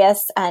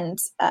gregarious and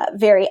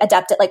very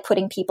adept at like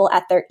putting people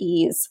at their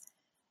ease.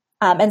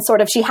 And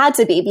sort of she had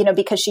to be,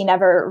 because she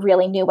never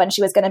really knew when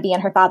she was going to be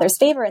in her father's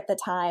favor at the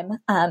time.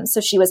 So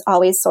she was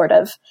always sort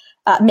of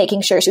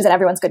making sure she was in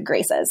everyone's good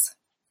graces.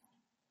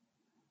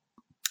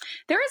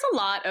 There is a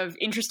lot of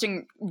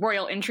interesting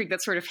royal intrigue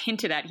that's sort of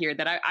hinted at here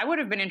that I would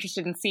have been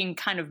interested in seeing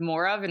kind of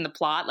more of in the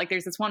plot. Like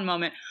there's this one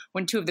moment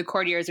when two of the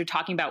courtiers are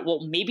talking about,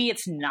 well, maybe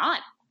it's not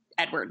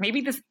Edward. Maybe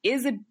this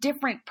is a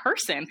different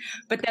person.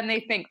 But then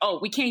they think, oh,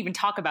 we can't even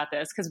talk about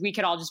this because we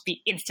could all just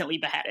be instantly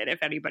beheaded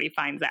if anybody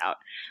finds out.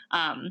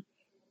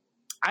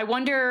 I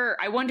wonder,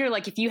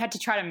 like, if you had to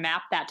try to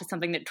map that to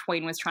something that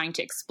Twain was trying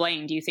to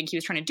explain, do you think he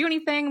was trying to do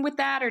anything with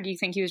that, or do you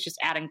think he was just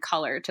adding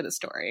color to the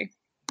story?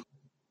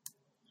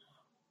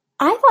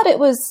 I thought it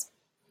was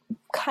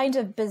kind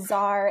of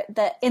bizarre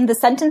that in the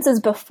sentences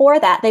before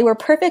that, they were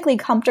perfectly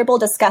comfortable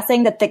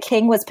discussing that the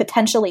king was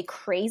potentially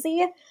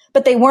crazy,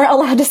 but they weren't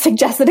allowed to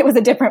suggest that it was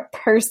a different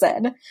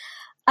person.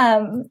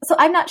 So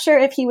I'm not sure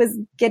if he was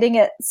getting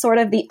at sort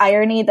of the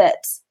irony that,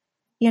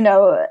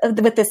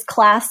 with this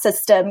class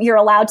system, you're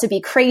allowed to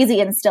be crazy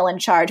and still in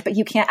charge, but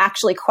you can't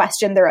actually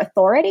question their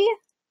authority.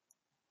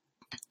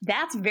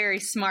 That's very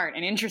smart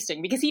and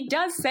interesting, because he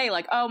does say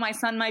like, oh, my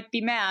son might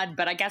be mad,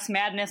 but I guess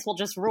madness will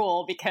just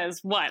rule because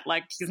what?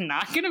 Like, he's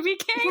not going to be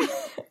king?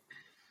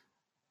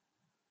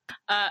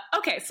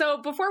 Okay, so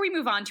before we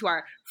move on to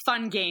our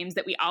fun games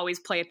that we always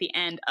play at the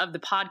end of the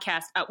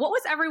podcast, what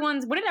did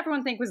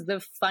everyone think was the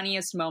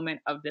funniest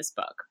moment of this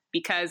book?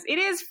 Because it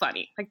is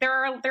funny. Like there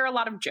are a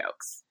lot of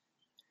jokes.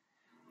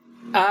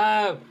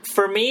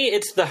 For me,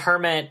 it's the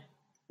hermit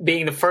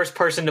being the first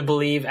person to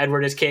believe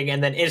Edward is king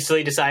and then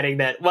instantly deciding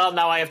that, well,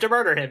 now I have to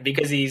murder him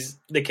because he's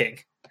the king.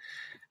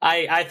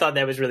 I thought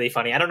that was really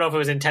funny. I don't know if it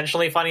was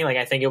intentionally funny. Like,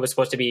 I think it was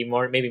supposed to be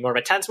maybe more of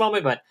a tense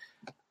moment, but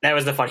that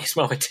was the funniest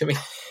moment to me.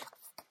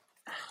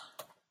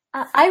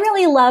 I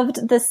really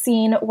loved the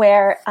scene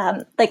where,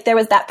 there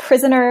was that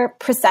prisoner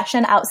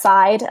procession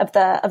outside of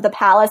the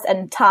palace,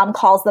 and Tom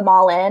calls them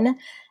all in.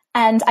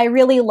 And I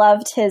really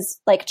loved his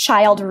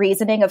child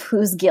reasoning of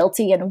who's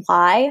guilty and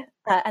why,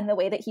 and the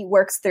way that he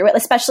works through it,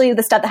 especially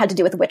the stuff that had to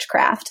do with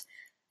witchcraft.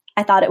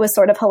 I thought it was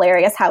sort of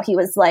hilarious how he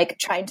was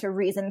trying to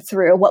reason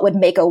through what would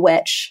make a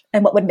witch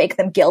and what would make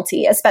them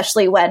guilty,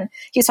 especially when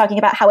he was talking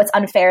about how it's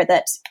unfair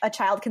that a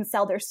child can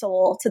sell their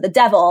soul to the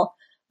devil,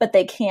 but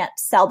they can't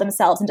sell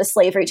themselves into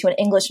slavery to an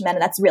Englishman,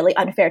 and that's really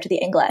unfair to the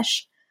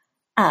English.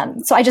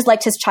 So I just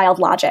liked his child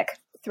logic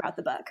throughout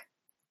the book.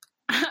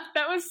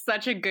 That was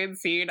such a good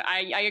scene.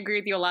 I agree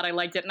with you a lot. I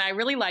liked it. And I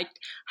really liked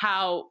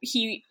how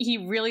he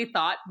really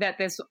thought that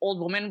this old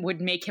woman would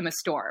make him a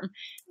storm.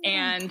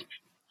 And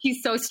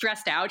he's so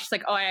stressed out. She's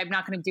like, oh, I'm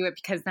not going to do it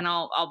because then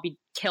I'll be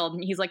killed.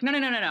 And he's like, no.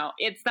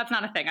 That's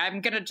not a thing. I'm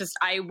going to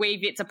I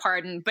wave it to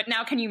pardon. But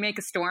now can you make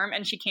a storm?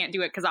 And she can't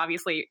do it because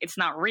obviously it's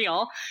not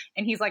real.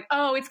 And he's like,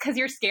 oh, it's because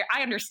you're scared.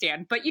 I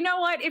understand. But you know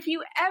what? If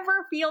you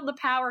ever feel the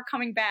power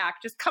coming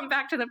back, just come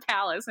back to the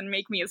palace and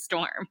make me a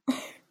storm.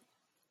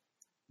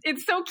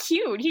 It's so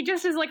cute. He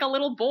just is like a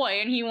little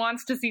boy and he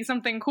wants to see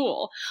something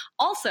cool.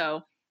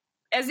 Also,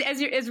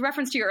 as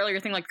reference to your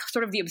earlier thing, like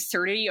sort of the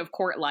absurdity of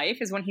court life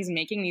is when he's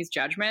making these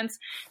judgments.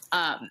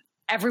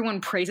 Everyone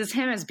praises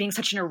him as being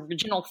such an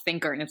original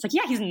thinker. And it's like,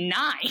 yeah, he's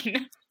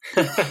 9.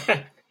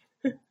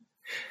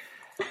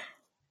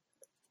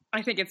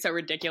 I think it's so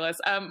ridiculous.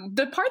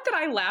 The part that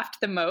I laughed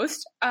the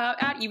most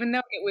at, even though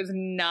it was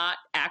not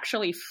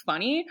actually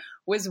funny,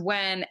 was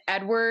when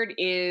Edward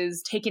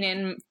is taken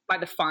in by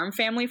the farm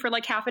family for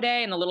like half a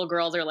day, and the little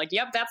girls are like,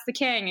 yep, that's the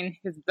king.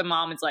 And the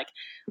mom is like,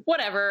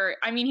 whatever.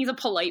 I mean, he's a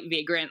polite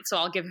vagrant, so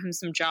I'll give him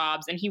some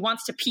jobs. And he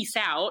wants to peace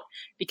out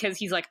because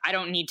he's like, I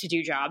don't need to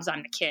do jobs.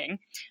 I'm the king.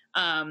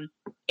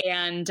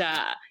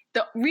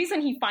 The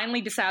reason he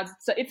finally decides,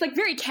 so it's like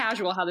very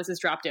casual how this is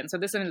dropped in. So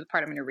this is the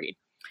part I'm going to read.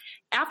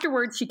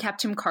 Afterwards, she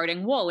kept him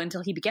carding wool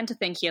until he began to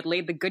think he had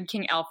laid the good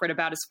King Alfred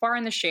about as far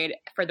in the shade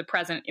for the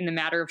present in the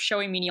matter of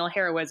showing menial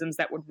heroisms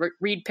that would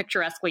read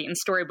picturesquely in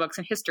storybooks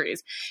and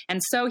histories,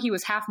 and so he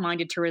was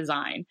half-minded to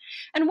resign.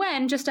 And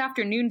when, just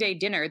after noonday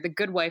dinner, the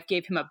good wife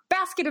gave him a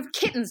basket of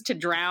kittens to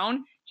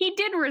drown, he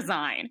did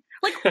resign.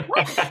 Like,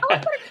 what? How is that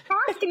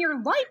a task in your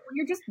life where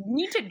you just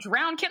need to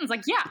drown kittens?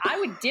 Like, yeah, I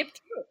would dip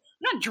too.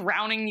 I'm not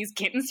drowning these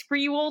kittens for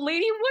you, old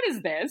lady. What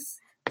is this?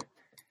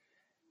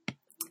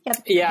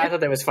 Yep. Yeah, I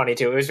thought that was funny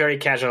too. It was very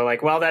casual,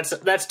 like, well,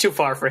 that's too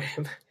far for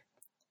him.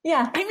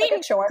 Yeah, I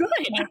mean, sure. Good.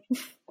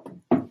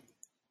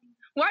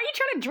 Why are you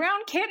trying to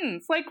drown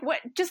kittens? Like, what?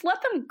 Just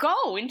let them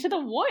go into the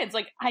woods.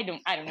 Like, I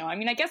don't know. I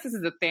mean, I guess this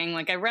is the thing.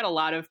 Like, I read a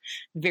lot of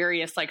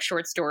various like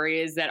short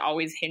stories that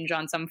always hinge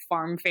on some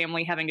farm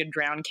family having to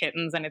drown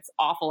kittens, and it's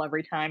awful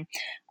every time.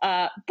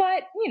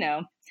 But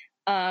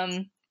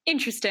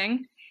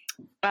interesting.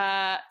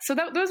 So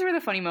those were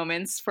the funny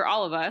moments for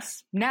all of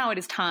us. Now it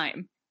is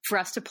time for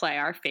us to play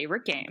our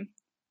favorite game,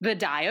 the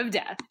Die of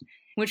Death,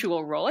 which we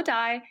will roll a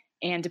die,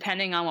 and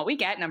depending on what we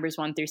get, numbers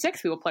 1 through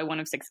 6, we will play one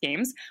of 6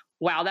 games.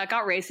 Wow, that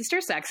got racist or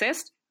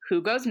sexist.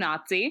 Who goes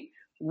Nazi?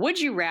 Would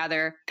you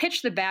rather?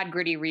 Pitch the Bad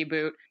Gritty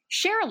reboot.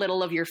 Share a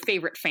little of your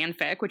favorite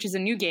fanfic, which is a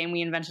new game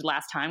we invented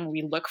last time, where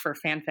we look for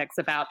fanfics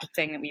about the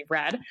thing that we've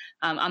read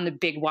on the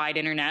big wide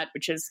internet,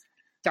 which is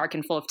dark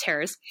and full of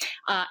terrors.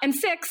 And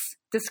 6,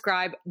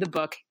 describe the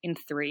book in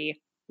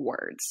 3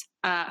 words.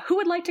 Who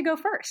would like to go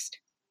first?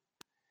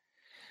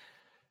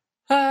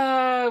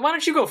 Why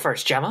don't you go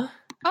first, Gemma?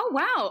 Oh,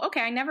 wow. Okay,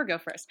 I never go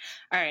first.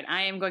 All right,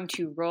 I am going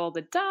to roll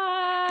the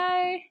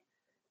die.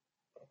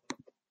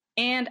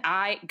 And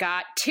I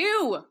got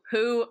 2.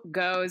 Who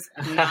goes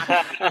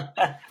Nazi?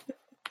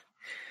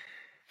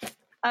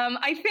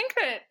 I think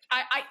that,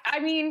 I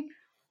mean,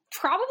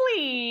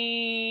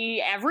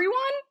 probably everyone.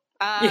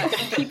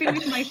 Keeping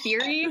with my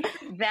theory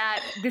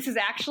that this is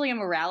actually a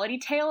morality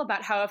tale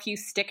about how if you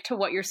stick to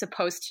what you're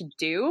supposed to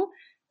do,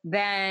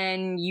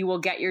 then you will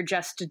get your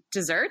just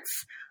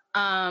desserts.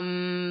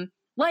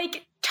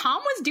 Like,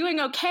 Tom was doing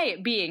okay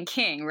at being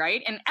king,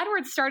 right? And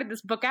Edward started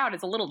this book out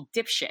as a little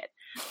dipshit.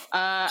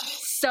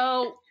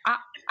 So,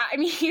 I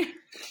mean,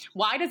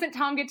 why doesn't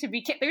Tom get to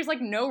be king? There's,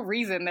 like, no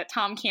reason that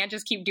Tom can't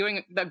just keep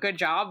doing the good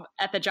job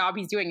at the job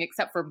he's doing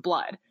except for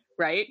blood,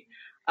 right?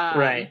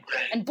 Right.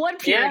 And blood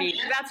purity,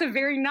 that's a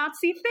very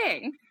Nazi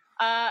thing.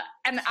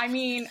 And I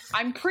mean,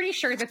 I'm pretty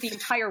sure that the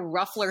entire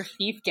Ruffler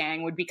thief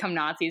gang would become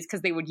Nazis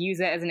because they would use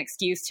it as an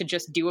excuse to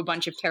just do a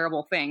bunch of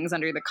terrible things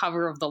under the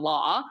cover of the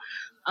law.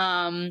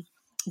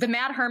 The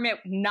Mad Hermit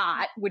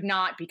would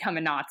not become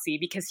a Nazi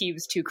because he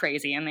was too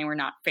crazy and they were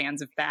not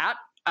fans of that,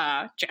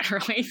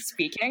 generally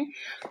speaking.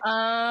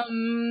 Yeah,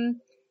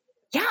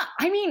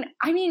 I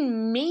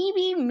mean,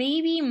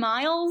 maybe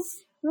Miles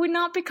would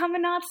not become a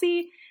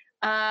Nazi.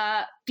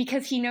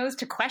 Because he knows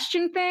to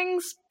question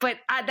things, but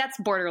that's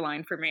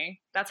borderline for me.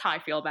 That's how I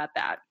feel about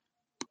that.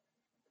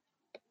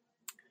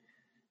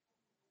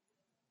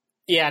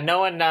 Yeah, no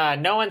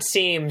one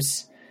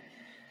seems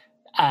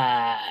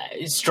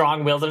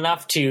strong-willed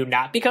enough to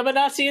not become a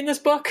Nazi in this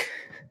book,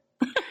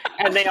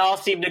 and they all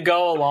seem to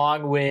go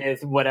along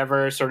with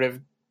whatever sort of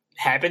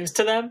happens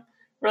to them.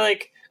 We're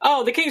like,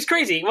 oh, the king's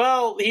crazy.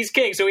 Well, he's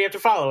king, so we have to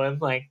follow him.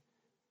 Like.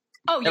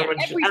 Oh, yeah.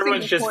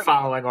 Everyone's just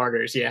following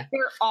orders, yeah.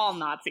 They're all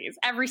Nazis.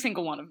 Every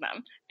single one of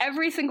them.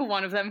 Every single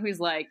one of them who's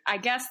like, I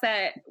guess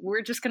that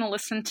we're just going to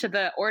listen to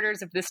the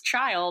orders of this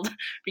child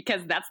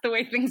because that's the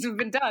way things have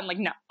been done. Like,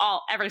 no,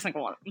 every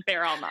single one of them.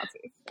 They're all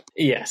Nazis.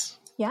 Yes.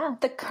 Yeah,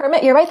 the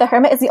Hermit, you're right. The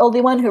Hermit is the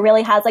only one who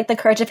really has, like, the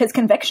courage of his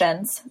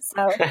convictions.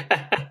 So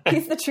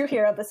he's the true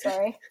hero of the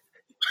story.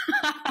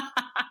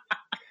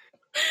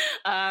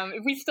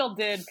 If we still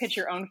did pitch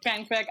your own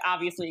fanfic,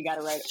 obviously you got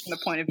to write it from the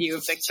point of view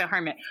of the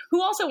hermit,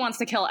 who also wants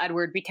to kill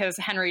Edward because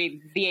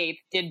Henry VIII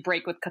did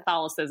break with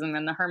Catholicism,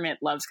 and the hermit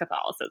loves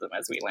Catholicism,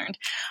 as we learned.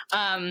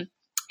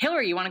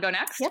 Hillary, you want to go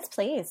next? Yes,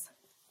 please.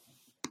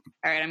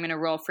 All right, I'm going to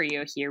roll for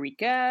you. Here we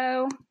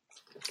go.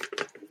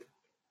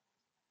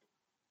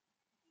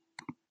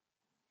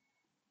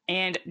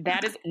 And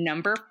that is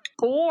number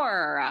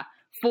 4.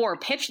 For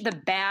Pitch the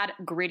Bad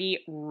Gritty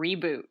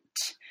Reboot.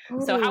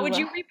 Ooh. So how would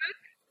you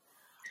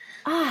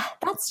reboot?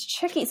 That's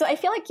tricky. So I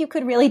feel like you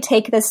could really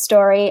take this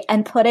story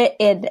and put it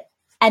in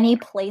any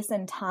place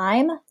and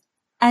time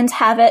and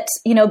have it,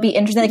 be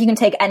interesting. Like you can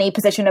take any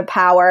position of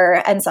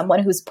power and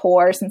someone who's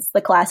poor, since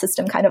the class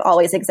system kind of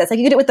always exists. Like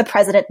you could do it with the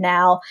president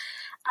now.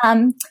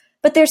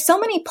 But there's so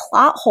many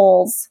plot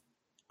holes,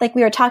 like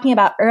we were talking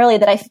about earlier,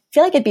 that I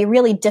feel like it'd be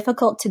really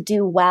difficult to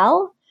do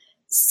well.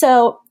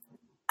 So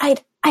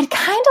I'd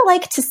kind of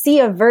like to see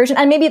a version,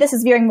 and maybe this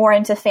is veering more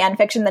into fan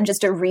fiction than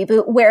just a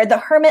reboot, where the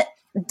hermit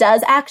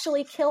does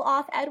actually kill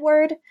off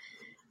Edward.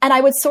 And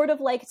I would sort of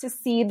like to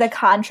see the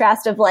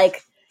contrast of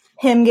like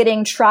him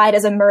getting tried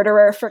as a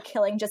murderer for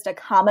killing just a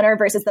commoner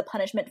versus the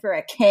punishment for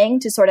a king,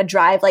 to sort of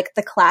drive like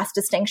the class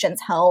distinctions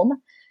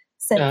home.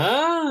 Since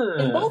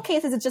in both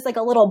cases, it's just like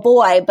a little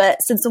boy, but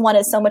since the one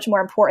is so much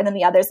more important than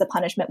the others, the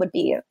punishment would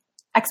be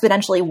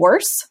exponentially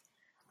worse.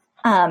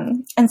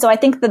 And so I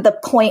think that the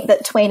point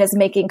that Twain is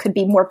making could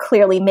be more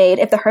clearly made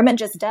if the hermit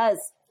just does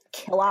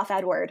kill off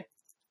Edward.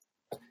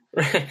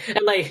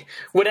 And like,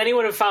 would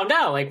anyone have found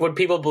out? Like, would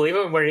people believe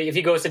him? Where if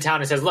he goes to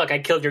town and says, "Look, I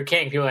killed your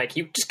king," people are like,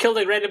 "You just killed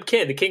a random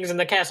kid. The king's in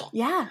the castle."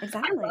 Yeah,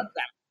 exactly. I love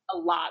that a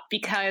lot,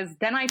 because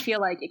then I feel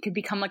like it could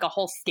become like a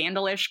whole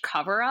scandalish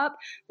cover up.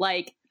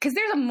 Like, because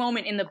there's a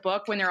moment in the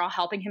book when they're all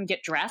helping him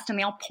get dressed and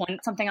they all point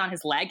at something on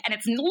his leg, and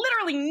it's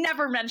literally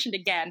never mentioned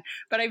again.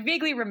 But I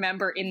vaguely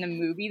remember in the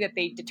movie that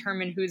they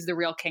determine who's the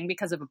real king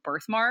because of a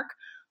birthmark.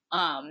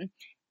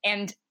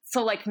 And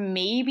so like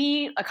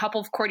maybe a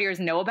couple of courtiers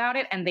know about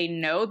it and they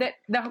know that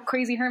the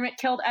crazy hermit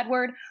killed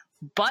Edward,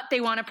 but they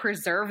want to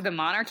preserve the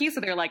monarchy.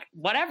 So they're like,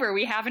 whatever,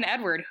 we have an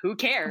Edward, who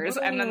cares?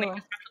 Ooh. And then they just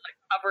have to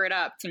like cover it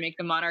up to make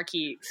the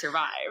monarchy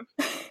survive.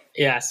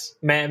 Yes.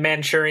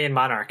 Manchurian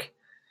monarch.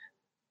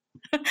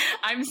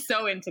 I'm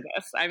so into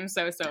this. I'm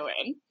so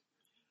in.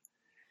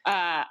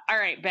 All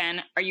right,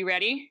 Ben, are you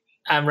ready?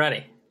 I'm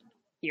ready.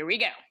 Here we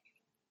go.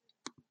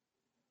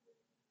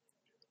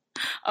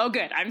 Oh,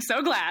 good. I'm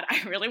so glad.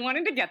 I really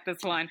wanted to get this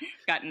one.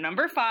 Got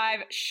number 5.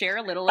 Share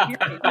a little of your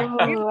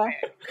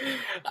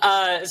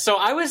So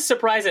I was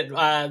surprised at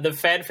the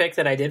fanfic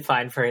that I did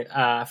find for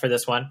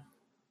this one.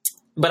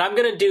 But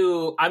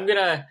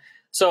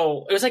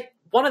so it was like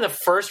one of the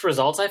first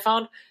results I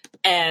found,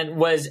 and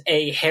was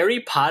a Harry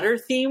Potter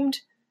themed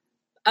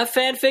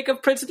fanfic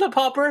of Prince and the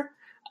Pauper.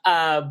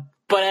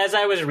 But as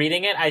I was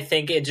reading it, I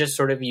think it just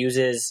sort of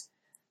uses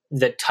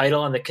the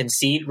title and the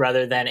conceit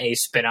rather than a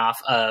spinoff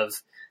of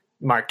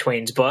Mark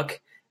Twain's book.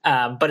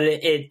 But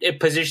it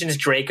positions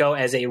Draco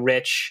as a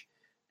rich,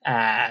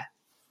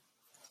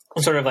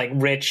 sort of like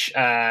rich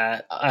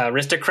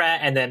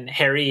aristocrat, and then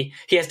Harry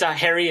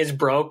is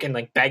broke and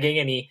like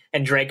begging,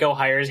 and Draco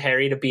hires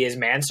Harry to be his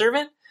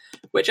manservant,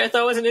 which I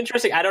thought was an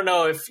interesting. I don't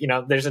know if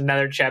there's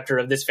another chapter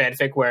of this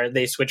fanfic where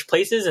they switch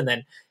places and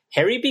then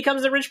Harry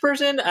becomes the rich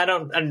person. I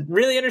don't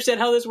really understand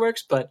how this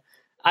works, but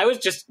I was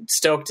just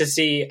stoked to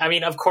see. I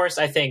mean, of course,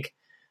 I think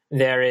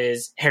there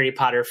is Harry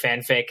Potter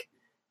fanfic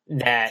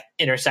that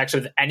intersects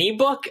with any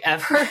book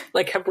ever.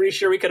 Like, I'm pretty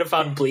sure we could have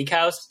found Bleak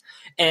House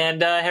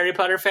and Harry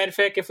Potter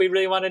fanfic if we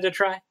really wanted to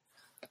try.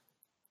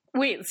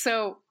 Wait,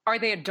 so are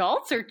they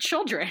adults or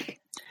children?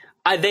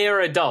 They are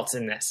adults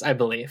in this, I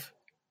believe.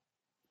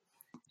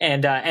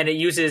 And it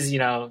uses,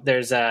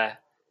 there's I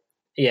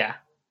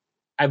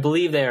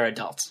believe they are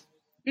adults.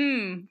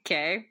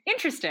 Okay.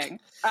 Interesting.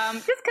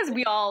 Just because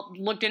we all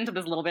looked into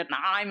this a little bit, and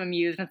I'm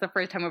amused. It's the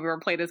first time we've ever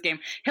played this game.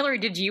 Hillary,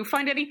 did you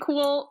find any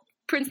cool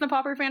Prince and the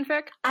Pauper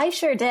fanfic? I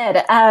sure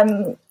did.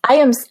 I'm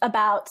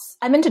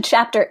into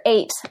chapter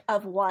 8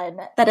 of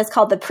one that is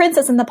called The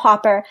Princess and the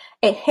Pauper,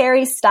 a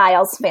Harry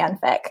Styles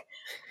fanfic.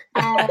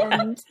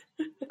 And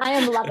I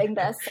am loving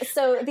this.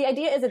 So the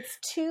idea is it's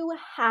 2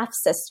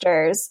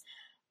 half-sisters,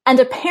 and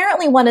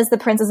apparently one is the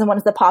princess and one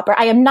is the pauper.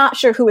 I am not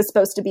sure who is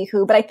supposed to be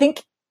who, but I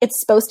think it's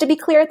supposed to be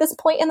clear at this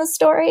point in the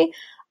story.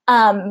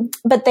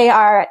 But they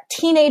are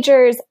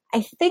teenagers,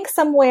 I think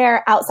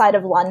somewhere outside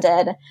of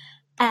London,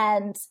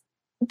 and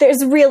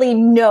there's really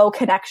no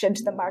connection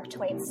to the Mark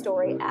Twain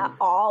story at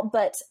all.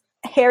 But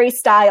Harry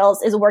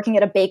Styles is working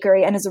at a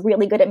bakery and is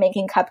really good at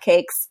making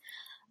cupcakes.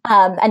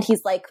 And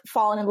he's like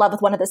fallen in love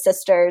with one of the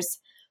sisters,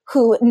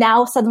 who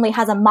now suddenly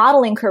has a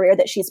modeling career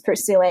that she's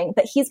pursuing,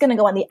 but he's going to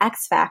go on the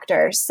X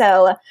Factor.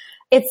 So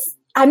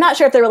I'm not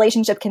sure if the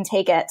relationship can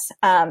take it,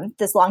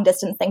 this long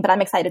distance thing, but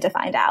I'm excited to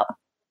find out.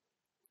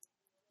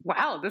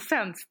 Wow, this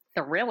sounds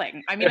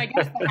thrilling. I mean, I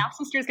guess the half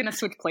sister is going to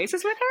switch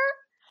places with her?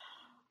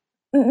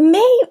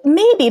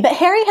 Maybe, but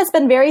Harry has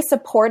been very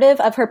supportive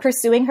of her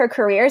pursuing her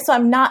career, so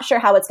I'm not sure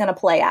how it's going to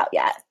play out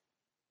yet.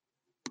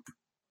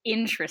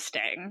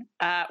 interesting.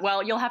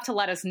 Well, you'll have to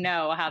let us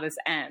know how this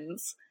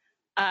ends.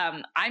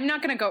 I'm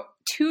not going to go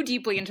too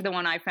deeply into the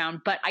one I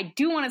found, but I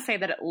do want to say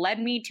that it led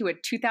me to a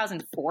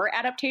 2004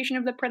 adaptation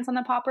of The Prince and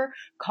the Pauper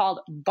called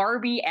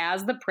Barbie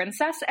as the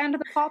Princess and the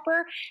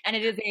Pauper. And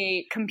it is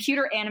a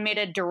computer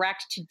animated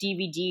direct to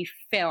DVD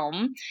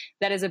film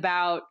that is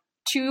about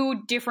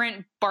two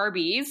different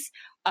Barbies.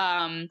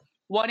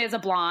 One is a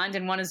blonde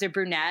and one is a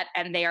brunette,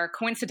 and they are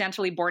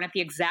coincidentally born at the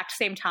exact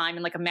same time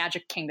in like a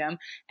magic kingdom.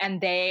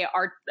 And they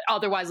are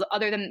otherwise,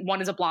 other than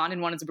one is a blonde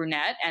and one is a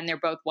brunette, and they're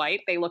both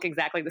white, they look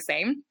exactly the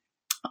same.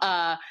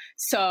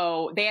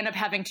 So they end up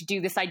having to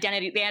do this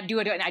identity, they do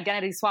an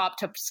identity swap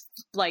to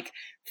like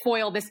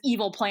foil this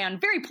evil plan,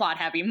 very plot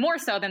heavy, more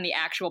so than the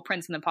actual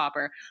Prince and the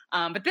Pauper.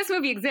 But this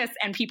movie exists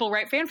and people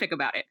write fanfic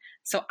about it.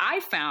 So I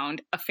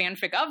found a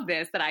fanfic of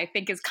this that I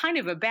think is kind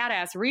of a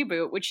badass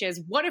reboot, which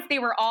is what if they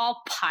were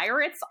all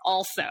pirates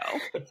also?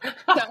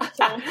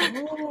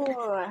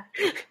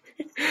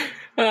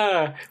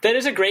 That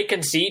is a great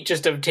conceit,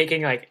 just of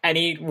taking like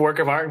any work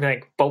of art and being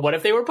like, but what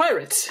if they were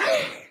pirates?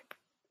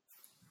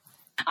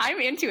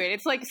 I'm into it.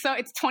 It's like, so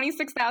it's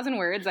 26,000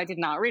 words. I did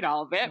not read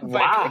all of it, but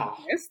wow.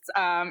 it exists.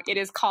 It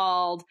is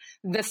called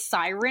The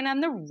Siren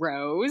and the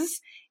Rose.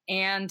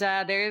 And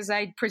there's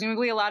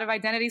presumably a lot of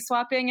identity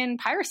swapping and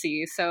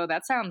piracy. So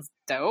that sounds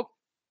dope.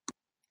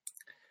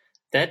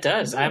 That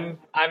does. I'm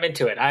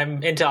into it.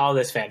 I'm into all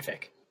this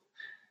fanfic.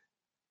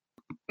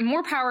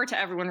 More power to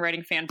everyone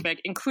writing fanfic,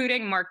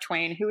 including Mark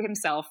Twain, who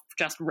himself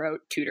just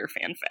wrote Tudor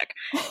fanfic,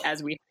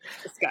 as we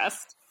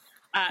discussed.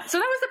 So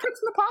that was The Prince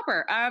and the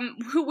Pauper.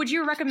 Who would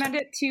you recommend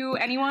it to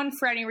anyone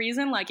for any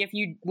reason? Like, if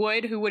you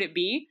would, who would it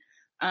be?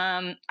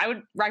 I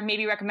would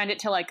maybe recommend it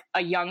to like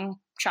a young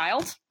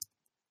child.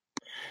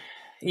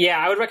 Yeah,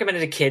 I would recommend it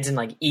to kids in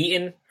like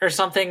Eton or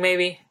something,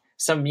 maybe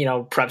some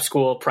prep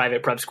school,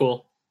 private prep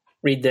school.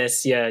 Read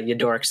this, yeah, you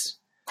dorks.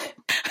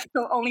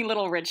 So only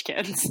little rich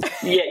kids.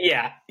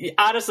 Yeah.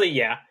 Honestly,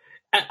 yeah.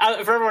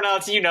 For everyone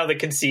else, the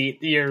conceit.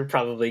 You're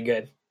probably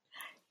good.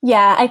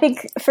 Yeah, I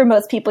think for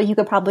most people, you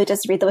could probably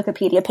just read the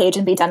Wikipedia page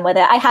and be done with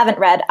it. I haven't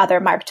read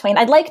other Mark Twain.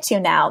 I'd like to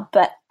now,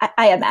 but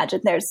I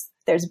imagine there's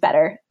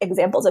better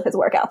examples of his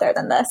work out there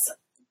than this.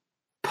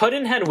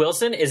 Pudd'nhead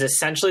Wilson is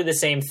essentially the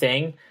same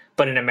thing,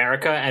 but in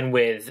America and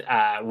with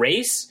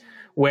race,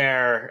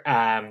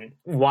 where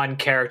one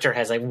character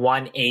has like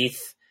 1/8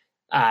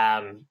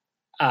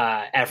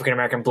 African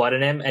American blood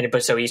in him,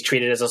 but so he's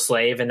treated as a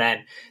slave, and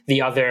then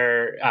the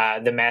other,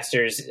 the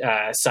master's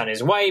son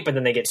is white, but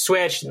then they get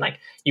switched, and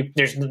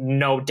there's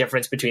no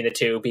difference between the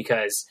two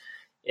because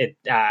it's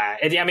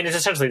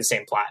essentially the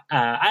same plot.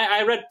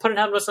 I read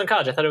Pudd'nhead Wilson in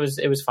college. I thought it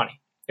was funny.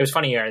 It was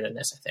funnier than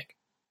this, I think.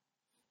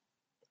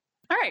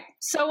 All right,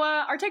 so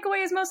our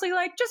takeaway is mostly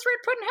like just read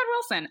Pudd'nhead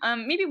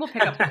Wilson. Maybe we'll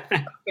pick up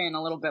in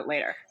a little bit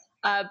later.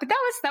 But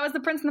that was The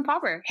Prince and the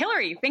Pauper.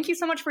 Hillary, thank you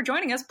so much for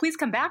joining us. Please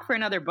come back for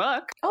another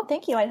book. Oh,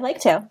 thank you. I'd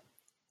like to.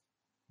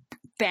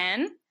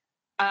 Ben.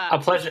 A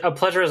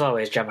pleasure as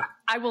always, Gemma.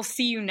 I will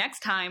see you next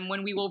time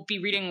when we will be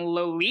reading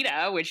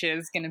Lolita, which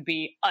is going to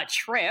be a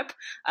trip,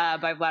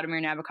 by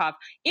Vladimir Nabokov.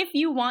 If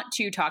you want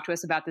to talk to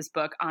us about this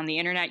book on the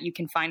internet, you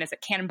can find us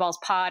at Cannonballs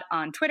Pod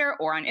on Twitter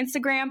or on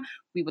Instagram.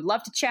 We would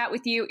love to chat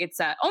with you. It's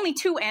only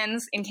 2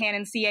 N's in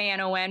Canon,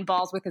 CANON,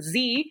 balls with a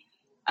Z.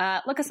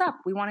 Look us up.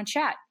 We want to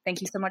chat. Thank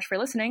you so much for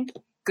listening.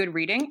 Good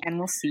reading, and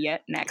we'll see you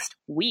next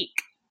week.